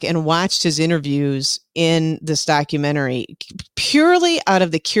back and watched his interviews in this documentary purely out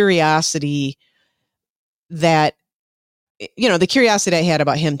of the curiosity that, the curiosity I had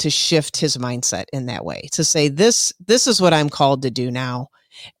about him to shift his mindset in that way, to say, this is what I'm called to do now.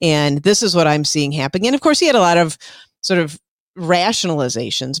 And this is what I'm seeing happening. And of course, he had a lot of sort of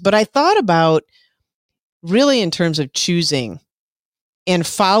rationalizations, but I thought about really in terms of choosing and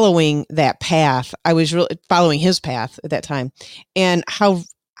following that path. I was really following his path at that time, and how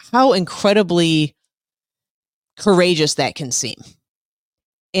incredibly courageous that can seem.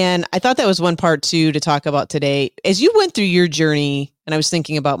 And I thought that was one part too to talk about today. As you went through your journey, and I was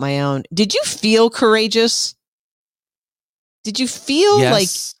thinking about my own, did you feel courageous? Did you feel like,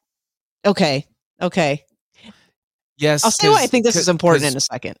 okay. Yes. I'll say why I think this is important in a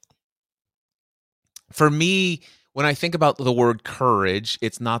second. For me, when I think about the word courage,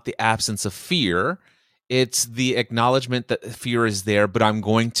 it's not the absence of fear. It's the acknowledgement that fear is there, but I'm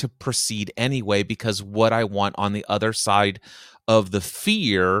going to proceed anyway because what I want on the other side of the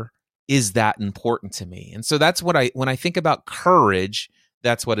fear is that important to me. And so that's when I think about courage,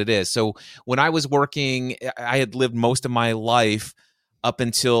 that's what it is. So when I was working, I had lived most of my life up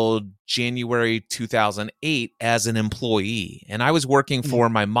until January 2008 as an employee. And I was working for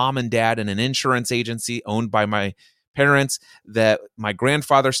my mom and dad in an insurance agency owned by my parents that my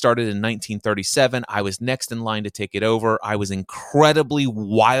grandfather started in 1937. I was next in line to take it over. I was incredibly,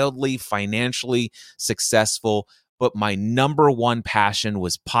 wildly, financially successful, but my number one passion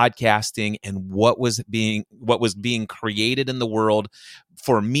was podcasting and what was being created in the world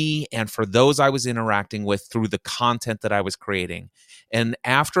for me and for those I was interacting with through the content that I was creating. And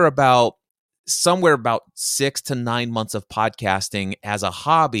after somewhere about 6 to 9 months of podcasting as a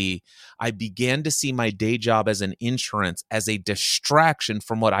hobby, I began to see my day job as an insurance as a distraction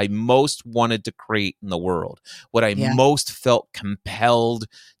from what I most wanted to create in the world, what I most felt compelled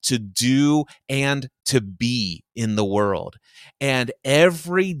to do and to be in the world. And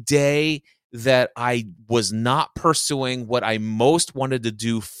every day that I was not pursuing what I most wanted to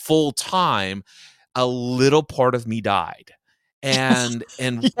do full time, a little part of me died. And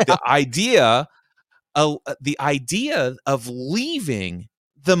the idea of leaving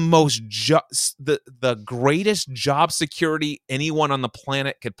the most the greatest job security anyone on the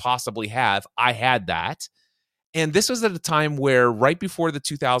planet could possibly have, I had that, And this was at a time where right before the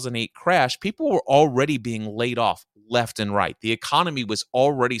 2008 crash, people were already being laid off left and right. The economy was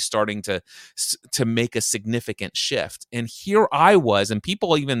already starting to make a significant shift. And here I was, and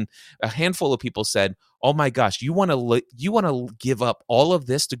people, even a handful of people said, "Oh my gosh, you want to give up all of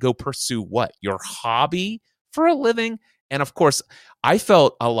this to go pursue what? Your hobby for a living?" And of course, I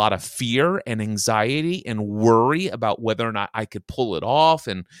felt a lot of fear and anxiety and worry about whether or not I could pull it off,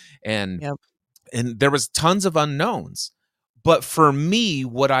 and Yep. and there was tons of unknowns. But for me,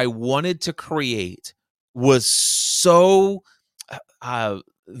 what I wanted to create was so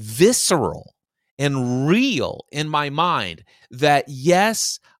visceral and real in my mind that,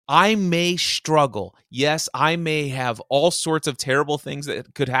 yes, I may struggle. Yes, I may have all sorts of terrible things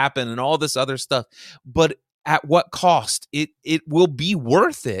that could happen and all this other stuff, but at what cost? It will be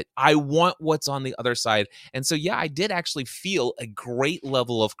worth it. I want what's on the other side. And so, yeah, I did actually feel a great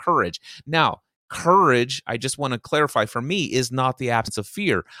level of courage. Now, courage, I just want to clarify, for me, is not the absence of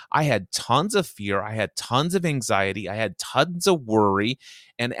fear. I had tons of fear. I had tons of anxiety. I had tons of worry.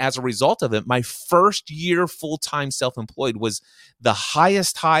 And as a result of it, my first year full-time self-employed was the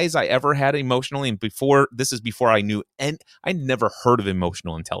highest highs I ever had emotionally. And this is before I knew, and I never heard of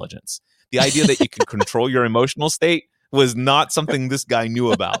emotional intelligence. The idea that you can control your emotional state was not something this guy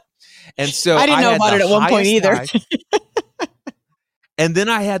knew about. And so I didn't know about it at one point either. And then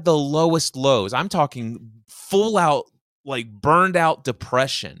I had the lowest lows. I'm talking full out, like burned out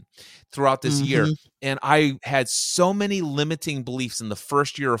depression throughout this year. And I had so many limiting beliefs in the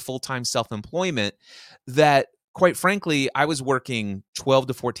first year of full-time self-employment that, quite frankly, I was working 12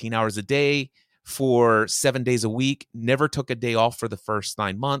 to 14 hours a day for 7 days a week, never took a day off for the first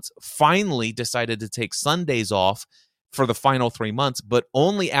 9 months, finally decided to take Sundays off for the final 3 months, but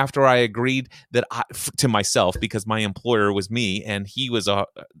only after I agreed that to myself, because my employer was me and he was a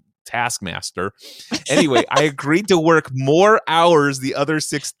taskmaster. Anyway, I agreed to work more hours the other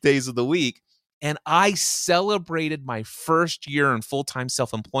 6 days of the week. And I celebrated my first year in full-time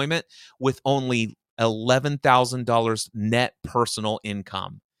self-employment with only $11,000 net personal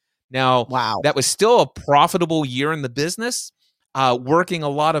income. Now, wow, that was still a profitable year in the business, working a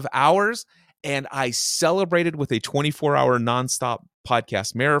lot of hours. And I celebrated with a 24-hour nonstop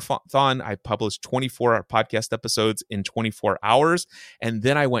podcast marathon. I published 24 podcast episodes in 24 hours. And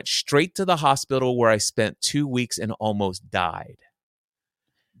then I went straight to the hospital where I spent 2 weeks and almost died.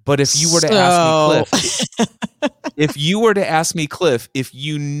 But if you were to ask me, Cliff, if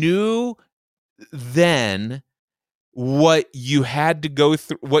you knew then what you had to go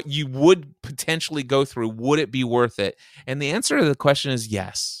through, what you would potentially go through, would it be worth it? And the answer to the question is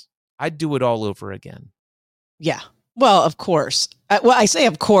yes. I'd do it all over again. Yeah. Well, of course. I say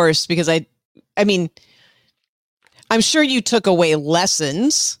of course because I mean, I'm sure you took away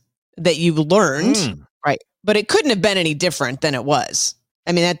lessons that you've learned, right? But it couldn't have been any different than it was.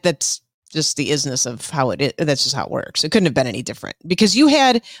 I mean, that's just the isness of how it is. That's just how it works. It couldn't have been any different because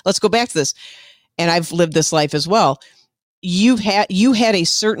let's go back to this. And I've lived this life as well. You had a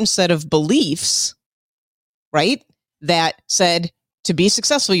certain set of beliefs, right? That said, to be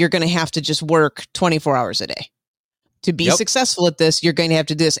successful, you're going to have to just work 24 hours a day. To be successful at this, you're going to have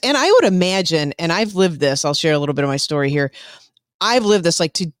to do this. And I would imagine, and I've lived this, I'll share a little bit of my story here. I've lived this,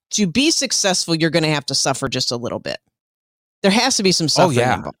 like to be successful, you're going to have to suffer just a little bit. There has to be some suffering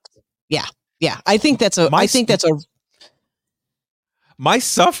involved. Yeah. Yeah. I think that's my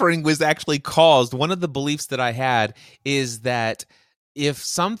suffering was actually caused. One of the beliefs that I had is that if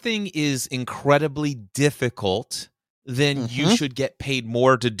something is incredibly difficult, then you should get paid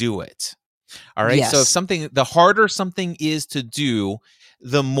more to do it. All right. Yes. So the harder something is to do,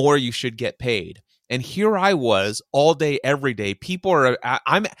 the more you should get paid. And here I was all day, every day.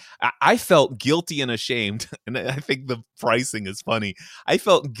 I felt guilty and ashamed. And I think the pricing is funny. I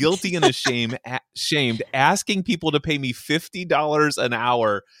felt guilty and ashamed asking people to pay me $50 an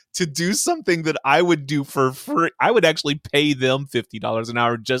hour to do something that I would do for free. I would actually pay them $50 an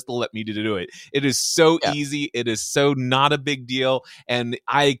hour just to let me do it. It is so easy. It is so not a big deal. And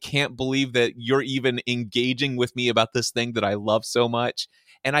I can't believe that you're even engaging with me about this thing that I love so much.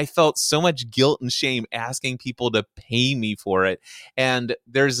 And I felt so much guilt and shame asking people to pay me for it. And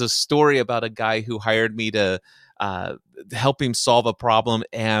there's a story about a guy who hired me to help him solve a problem.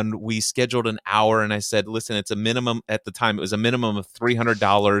 And we scheduled an hour. And I said, listen, it's a minimum at the time. It was a minimum of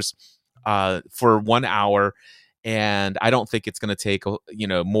 $300 for 1 hour. And I don't think it's going to take,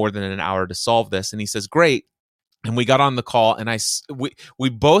 more than an hour to solve this. And he says, great. And we got on the call and we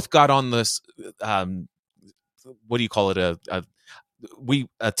both got on this, what do you call it?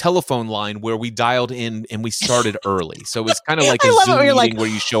 A telephone line where we dialed in and we started early. So it was kind of like a Zoom meeting where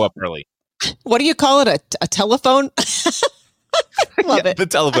you show up early. What do you call it? A telephone? Love it. The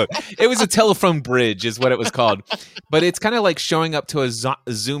telephone. It was a telephone bridge is what it was called. But it's kind of like showing up to a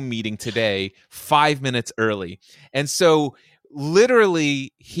Zoom meeting today 5 minutes early. And so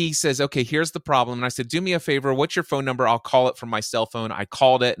literally he says, okay, here's the problem. And I said, do me a favor. What's your phone number? I'll call it from my cell phone. I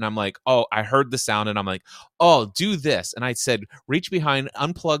called it and I'm like, oh, I heard the sound. And I'm like, oh, do this. And I said, reach behind,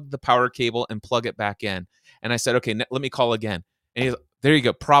 unplug the power cable and plug it back in. And I said, okay, let me call again. And he's like, there you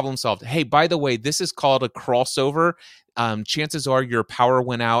go. Problem solved. Hey, by the way, this is called a crossover. Chances are your power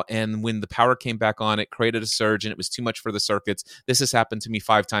went out, and when the power came back on, it created a surge, and it was too much for the circuits. This has happened to me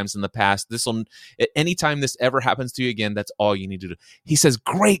 5 times in the past. Anytime this ever happens to you again, that's all you need to do. He says,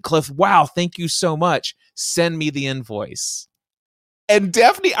 great, Cliff. Wow, thank you so much. Send me the invoice. And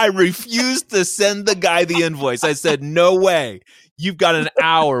Daphne, I refused to send the guy the invoice. I said, no way. You've got an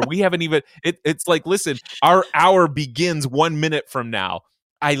hour. We haven't even, it's like, listen, our hour begins 1 minute from now.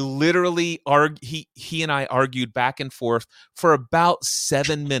 I literally, he and I argued back and forth for about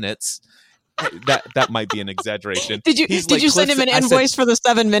 7 minutes. That might be an exaggeration. Did you send him an invoice for the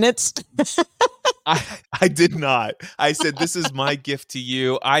 7 minutes? I did not. I said, this is my gift to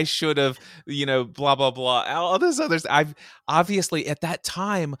you. I should have, blah, blah, blah. All this others. I've obviously at that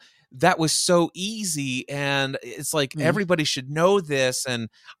time, that was so easy. And it's like, everybody should know this. And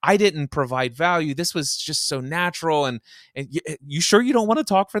I didn't provide value. This was just so natural. And you sure you don't want to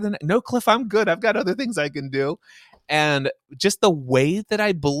talk for the No, Cliff, I'm good. I've got other things I can do. And just the way that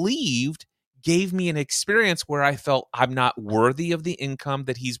I believed gave me an experience where I felt I'm not worthy of the income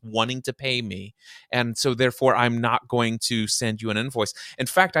that he's wanting to pay me. And so therefore I'm not going to send you an invoice. In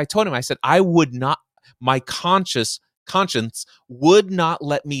fact, I told him, I said, I would not, my conscience would not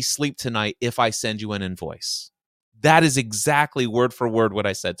let me sleep tonight if I send you an invoice. That is exactly word for word what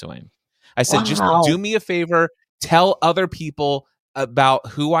I said to him. I said, just do me a favor, tell other people about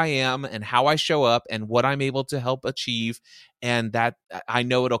who I am and how I show up and what I'm able to help achieve. And that I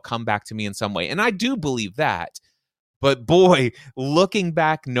know it'll come back to me in some way. And I do believe that. But boy, looking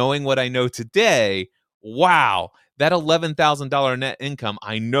back, knowing what I know today, wow, that $11,000 net income,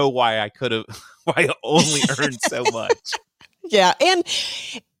 I know why I only earned so much. Yeah. And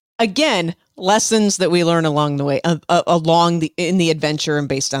again, lessons that we learn along the way, in the adventure and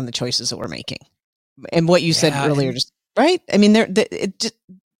based on the choices that we're making. And what you said earlier, just right. I mean,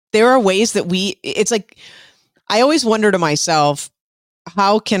 there are ways that it's like, I always wonder to myself,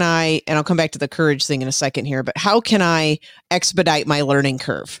 how can I, and I'll come back to the courage thing in a second here, but how can I expedite my learning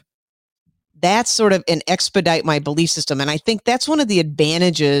curve? That's sort of an expedite my belief system. And I think that's one of the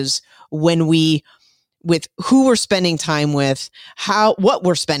advantages with who we're spending time with, what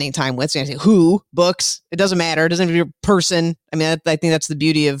we're spending time with. So who, books, it doesn't matter. It doesn't have to be a person. I mean, I think that's the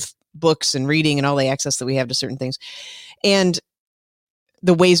beauty of books and reading and all the access that we have to certain things. And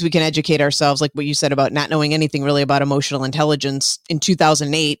the ways we can educate ourselves, like what you said about not knowing anything really about emotional intelligence in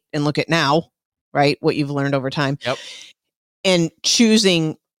 2008 and look at now, right? What you've learned over time. Yep. And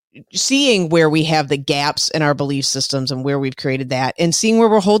seeing where we have the gaps in our belief systems and where we've created that and seeing where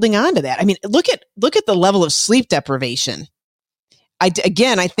we're holding on to that. I mean, look at the level of sleep deprivation. I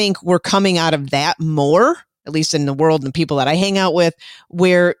think we're coming out of that more, at least in the world and the people that I hang out with,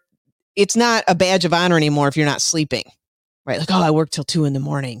 where it's not a badge of honor anymore if you're not sleeping. Right. Like, I worked till 2 a.m.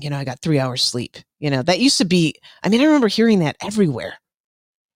 I got 3 hours sleep. That used to be, I remember hearing that everywhere.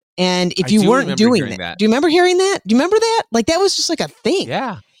 And if you weren't doing that, do you remember hearing that? Do you remember that? Like, that was just like a thing.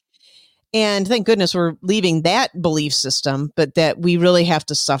 Yeah. And thank goodness we're leaving that belief system, but that we really have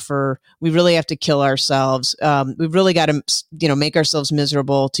to suffer. We really have to kill ourselves. We've really got to, make ourselves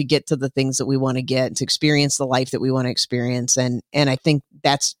miserable to get to the things that we want to get, to experience the life that we want to experience. And I think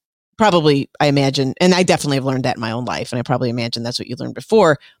that's probably, I imagine, and I definitely have learned that in my own life. And I probably imagine that's what you learned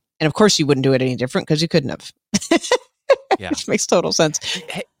before. And of course you wouldn't do it any different because you couldn't have. Yeah. Which makes total sense.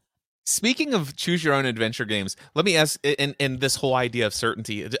 Hey, speaking of choose your own adventure games, let me ask, and this whole idea of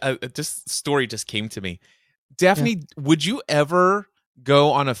certainty, this story just came to me. Daphne, would you ever go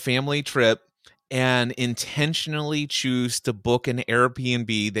on a family trip and intentionally choose to book an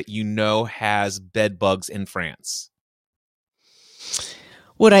Airbnb that has bed bugs in France?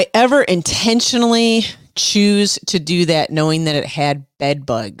 Would I ever intentionally choose to do that knowing that it had bed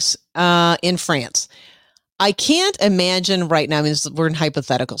bugs in France? I can't imagine right now, we're in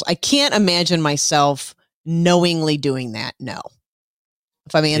hypotheticals. I can't imagine myself knowingly doing that, no.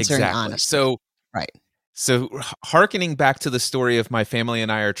 If I'm answering honestly. Right. So hearkening back to the story of my family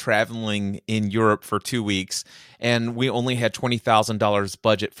and I are traveling in Europe for 2 weeks, and we only had $20,000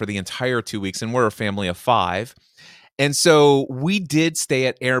 budget for the entire 2 weeks, and we're a family of 5. And so we did stay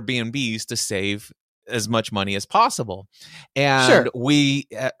at Airbnbs to save as much money as possible. And Sure. we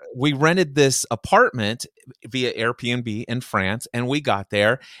rented this apartment via Airbnb in France, and we got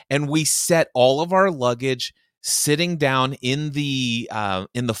there and we set all of our luggage sitting down in the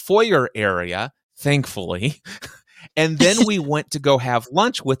foyer area, thankfully. And then we went to go have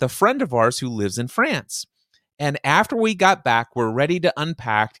lunch with a friend of ours who lives in France. And after we got back, we're ready to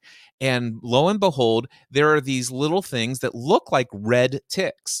unpack. And lo and behold, there are these little things that look like red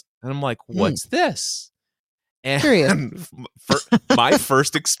ticks. And I'm like, what's this? And for my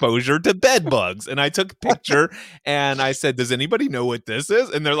first exposure to bed bugs. And I took a picture and I said, does anybody know what this is?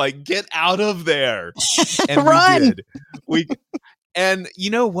 And they're like, get out of there. And Run. we did. And you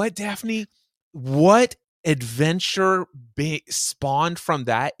know what, Daphne? What adventure spawned from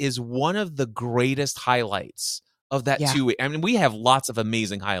that is one of the greatest highlights of that 2 weeks. I mean, we have lots of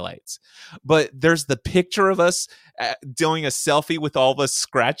amazing highlights, but there's the picture of us doing a selfie with all of us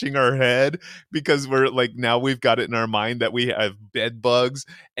scratching our head because we're like, now we've got it in our mind that we have bed bugs,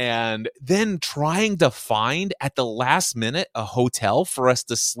 and then trying to find at the last minute a hotel for us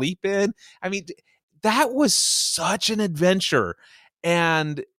to sleep in. I mean, that was such an adventure.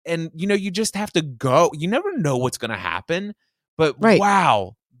 And you know, you just have to go. You never know what's going to happen, but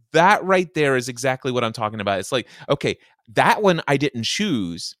wow, that right there is exactly what I'm talking about. It's like, okay, that one I didn't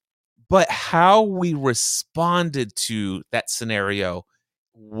choose, but how we responded to that scenario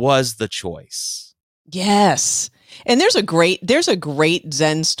was the choice. Yes. And there's a great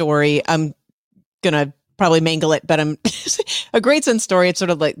Zen story. I'm going to probably mangle it, but I'm a great Zen story. It's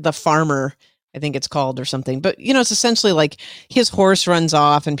sort of like The Farmer, I think it's called, or something. But, you know, it's essentially like his horse runs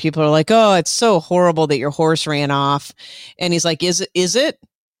off and people are like, oh, it's so horrible that your horse ran off. And he's like, is it?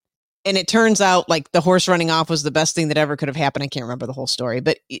 And it turns out like the horse running off was the best thing that ever could have happened. I can't remember the whole story,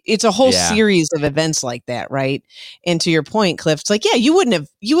 but it's a whole series of events like that, right? And to your point, Cliff, it's like, yeah, you wouldn't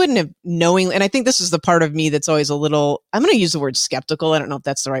have knowingly. And I think this is the part of me that's always a little, I'm going to use the word skeptical. I don't know if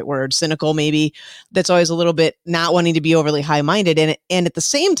that's the right word, cynical maybe. That's always a little bit not wanting to be overly high-minded. And at the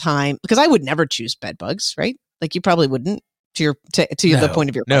same time, because I would never choose bed bugs, right? Like you probably wouldn't to the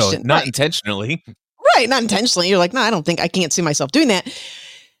point of your question. No, not intentionally. Right, not intentionally. You're like, no, I can't see myself doing that.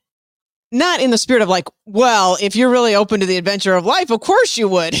 Not in the spirit of like, well, if you're really open to the adventure of life, of course you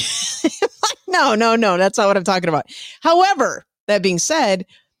would. No, that's not what I'm talking about. However, that being said,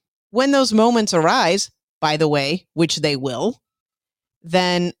 when those moments arise, by the way, which they will,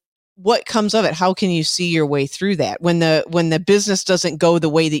 then what comes of it? How can you see your way through that? When the business doesn't go the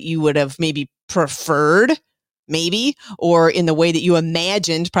way that you would have maybe preferred, or in the way that you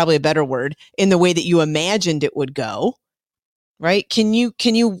imagined, probably a better word, in the way that you imagined it would go, right? Can you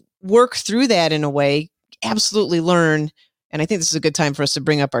work through that in a way, absolutely learn. And I think this is a good time for us to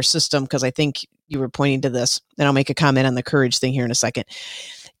bring up our system, because I think you were pointing to this, and I'll make a comment on the courage thing here in a second.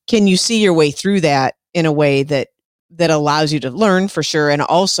 Can you see your way through that in a way that allows you to learn, for sure, and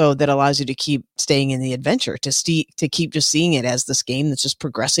also that allows you to keep staying in the adventure, to keep just seeing it as this game that's just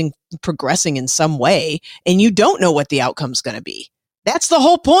progressing in some way, and you don't know what the outcome's going to be. That's the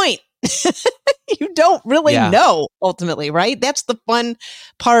whole point. You don't really know ultimately, right? That's the fun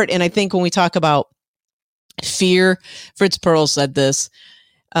part. And I think when we talk about fear, Fritz Perls said this.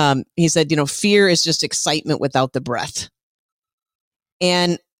 He said, fear is just excitement without the breath.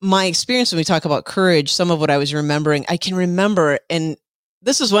 And my experience when we talk about courage, some of what I was remembering, I can remember, and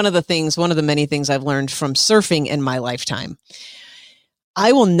this is one of the many things I've learned from surfing in my lifetime.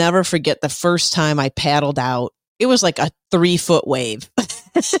 I will never forget the first time I paddled out. It was like a 3-foot wave.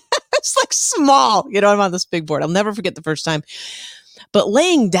 It's like small, I'm on this big board. I'll never forget the first time. But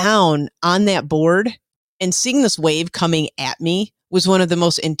laying down on that board and seeing this wave coming at me was one of the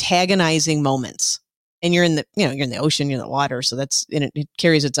most antagonizing moments. And you're in the, you're in the ocean, you're in the water, so it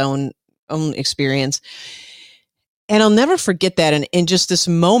carries its own experience. And I'll never forget that. And in just this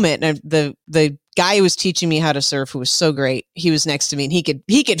moment, and the guy who was teaching me how to surf, who was so great, he was next to me, and he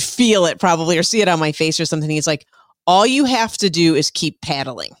could feel it probably, or see it on my face or something. He's like, all you have to do is keep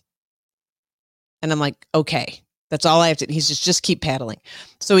paddling. And I'm like, okay, that's all I have to do. He's just keep paddling.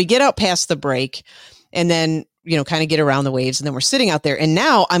 So we get out past the break, and then, kind of get around the waves. And then we're sitting out there, and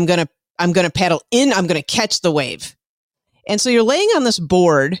now I'm going to paddle in. I'm going to catch the wave. And so you're laying on this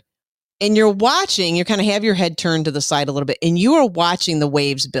board, and you're watching, you kind of have your head turned to the side a little bit, and you are watching the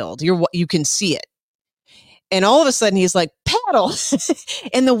waves build. You can see it. And all of a sudden he's like, paddle.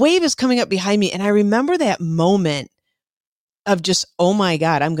 And the wave is coming up behind me. And I remember that moment of just, oh my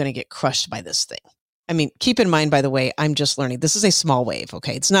God, I'm going to get crushed by this thing. I mean, keep in mind, by the way, I'm just learning. This is a small wave.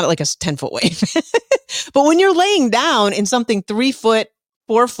 Okay. It's not like a 10-foot wave, but when you're laying down and something 3 foot,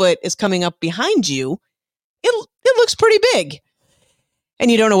 4 foot is coming up behind you, it looks pretty big.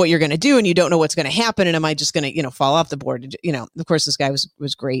 and you don't know what you're going to do, and you don't know what's going to happen. And am I just going to, fall off the board? Of course, this guy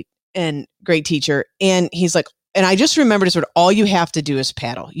was great and great teacher. And he's like, and I just remembered sort of all you have to do is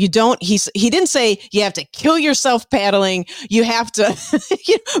paddle. He didn't say you have to kill yourself paddling. You have to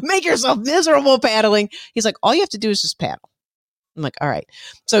make yourself miserable paddling. He's like, all you have to do is just paddle. I'm like, all right.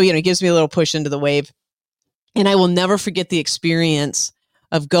 So, he gives me a little push into the wave. And I will never forget the experience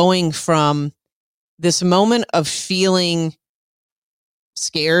of going from this moment of feeling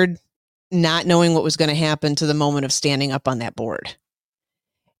scared, not knowing what was going to happen, to the moment of standing up on that board.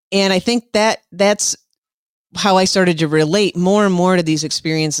 And I think that's how I started to relate more and more to these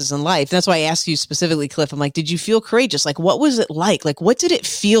experiences in life. That's why I asked you specifically, Cliff. I'm like, did you feel courageous? Like, what was it like? Like, what did it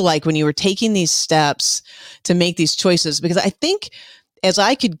feel like when you were taking these steps to make these choices? Because I think as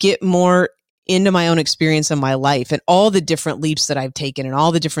I could get more into my own experience in my life and all the different leaps that I've taken and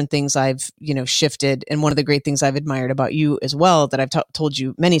all the different things I've, shifted. And one of the great things I've admired about you as well, that I've told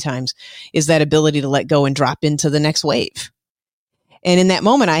you many times, is that ability to let go and drop into the next wave. And in that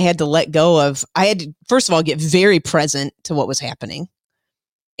moment, I had to first of all, get very present to what was happening.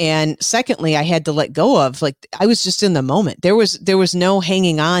 And secondly, I had to let go of, I was just in the moment. There was no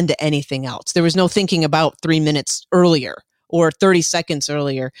hanging on to anything else. There was no thinking about 3 minutes earlier or 30 seconds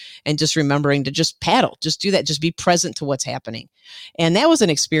earlier, and just remembering to just paddle, just do that, just be present to what's happening. And that was an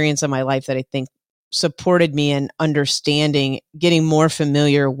experience in my life that I think supported me in understanding, getting more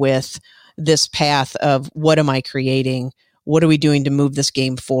familiar with this path of what am I creating? What are we doing to move this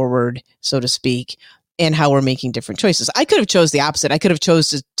game forward, so to speak, and how we're making different choices. I could have chose the opposite. I could have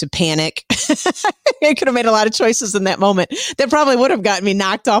chose to panic. I could have made a lot of choices in that moment that probably would have gotten me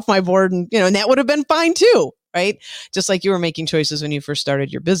knocked off my board, and that would have been fine too, right? Just like you were making choices when you first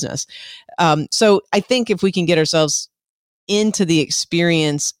started your business. So I think if we can get ourselves into the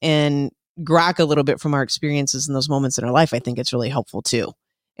experience and grok a little bit from our experiences in those moments in our life, I think it's really helpful too.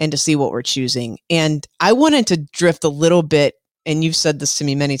 And to see what we're choosing. And I wanted to drift a little bit, and you've said this to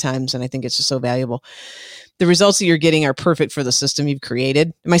me many times, and I think it's just so valuable. The results that you're getting are perfect for the system you've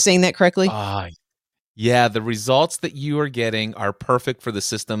created. Am I saying that correctly? Yeah, the results that you are getting are perfect for the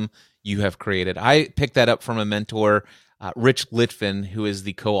system you have created. I picked that up from a mentor, Rich Litvin, who is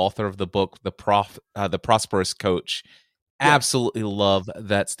the co-author of the book, The Prosperous Coach. Yeah. Absolutely love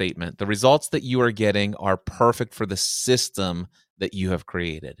that statement. The results that you are getting are perfect for the system that you have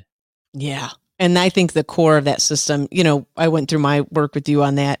created. Yeah. And I think the core of that system, I went through my work with you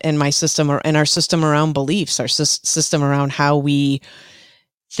on that, and my system and our system around beliefs, our system around how we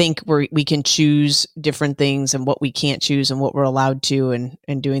think we can choose different things and what we can't choose and what we're allowed to,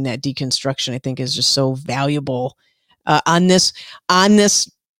 and doing that deconstruction, I think, is just so valuable in this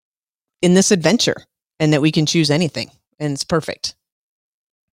adventure, and that we can choose anything, and it's perfect.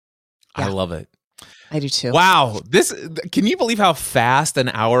 Yeah. I love it. I do too. Wow. Can you believe how fast an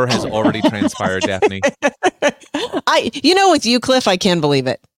hour has already transpired, Daphne? With you, Cliff, I can believe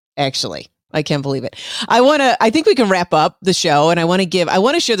it. Actually, I can believe it. I think we can wrap up the show, and I want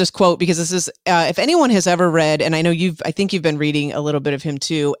to share this quote, because this is, if anyone has ever read, and I know I think you've been reading a little bit of him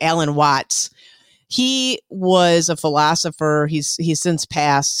too, Alan Watts. He was a philosopher. He's since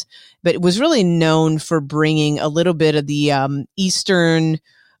passed, but was really known for bringing a little bit of the Eastern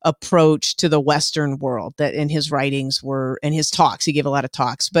approach to the Western world, that in his writings were, and his talks, he gave a lot of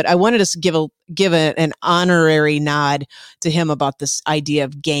talks, but I wanted to give an honorary nod to him about this idea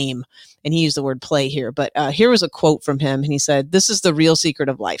of game. And he used the word play here, but here was a quote from him. And he said, "This is the real secret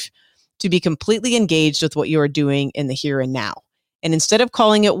of life, to be completely engaged with what you are doing in the here and now. And instead of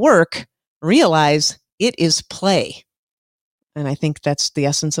calling it work, realize it is play." And I think that's the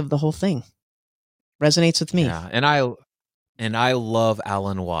essence of the whole thing. Resonates with me. Yeah, and I love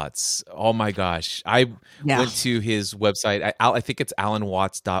Alan Watts. Oh my gosh. I went to his website. I think it's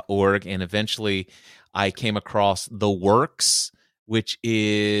alanwatts.org. And eventually I came across The Works, which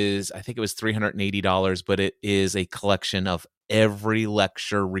is, I think it was $380, but it is a collection of every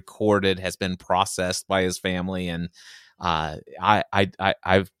lecture recorded, has been processed by his family. And I've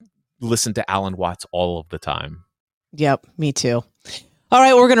listened to Alan Watts all of the time. Yep, me too. All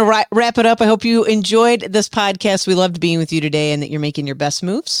right, we're going to wrap it up. I hope you enjoyed this podcast. We loved being with you today, and that you're making your best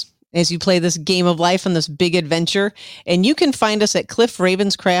moves as you play this game of life on this big adventure. And you can find us at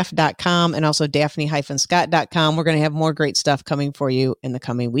cliffravenscraft.com and also daphne-scott.com. We're going to have more great stuff coming for you in the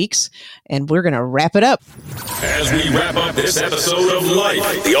coming weeks, and we're going to wrap it up. As we wrap up this episode of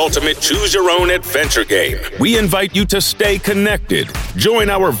Life, the ultimate choose-your-own adventure game, we invite you to stay connected. Join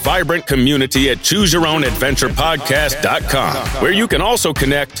our vibrant community at ChooseYourOwnAdventurePodcast.com, where you can also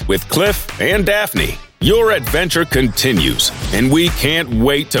connect with Cliff and Daphne. Your adventure continues, and we can't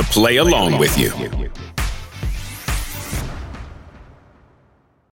wait to play along with you.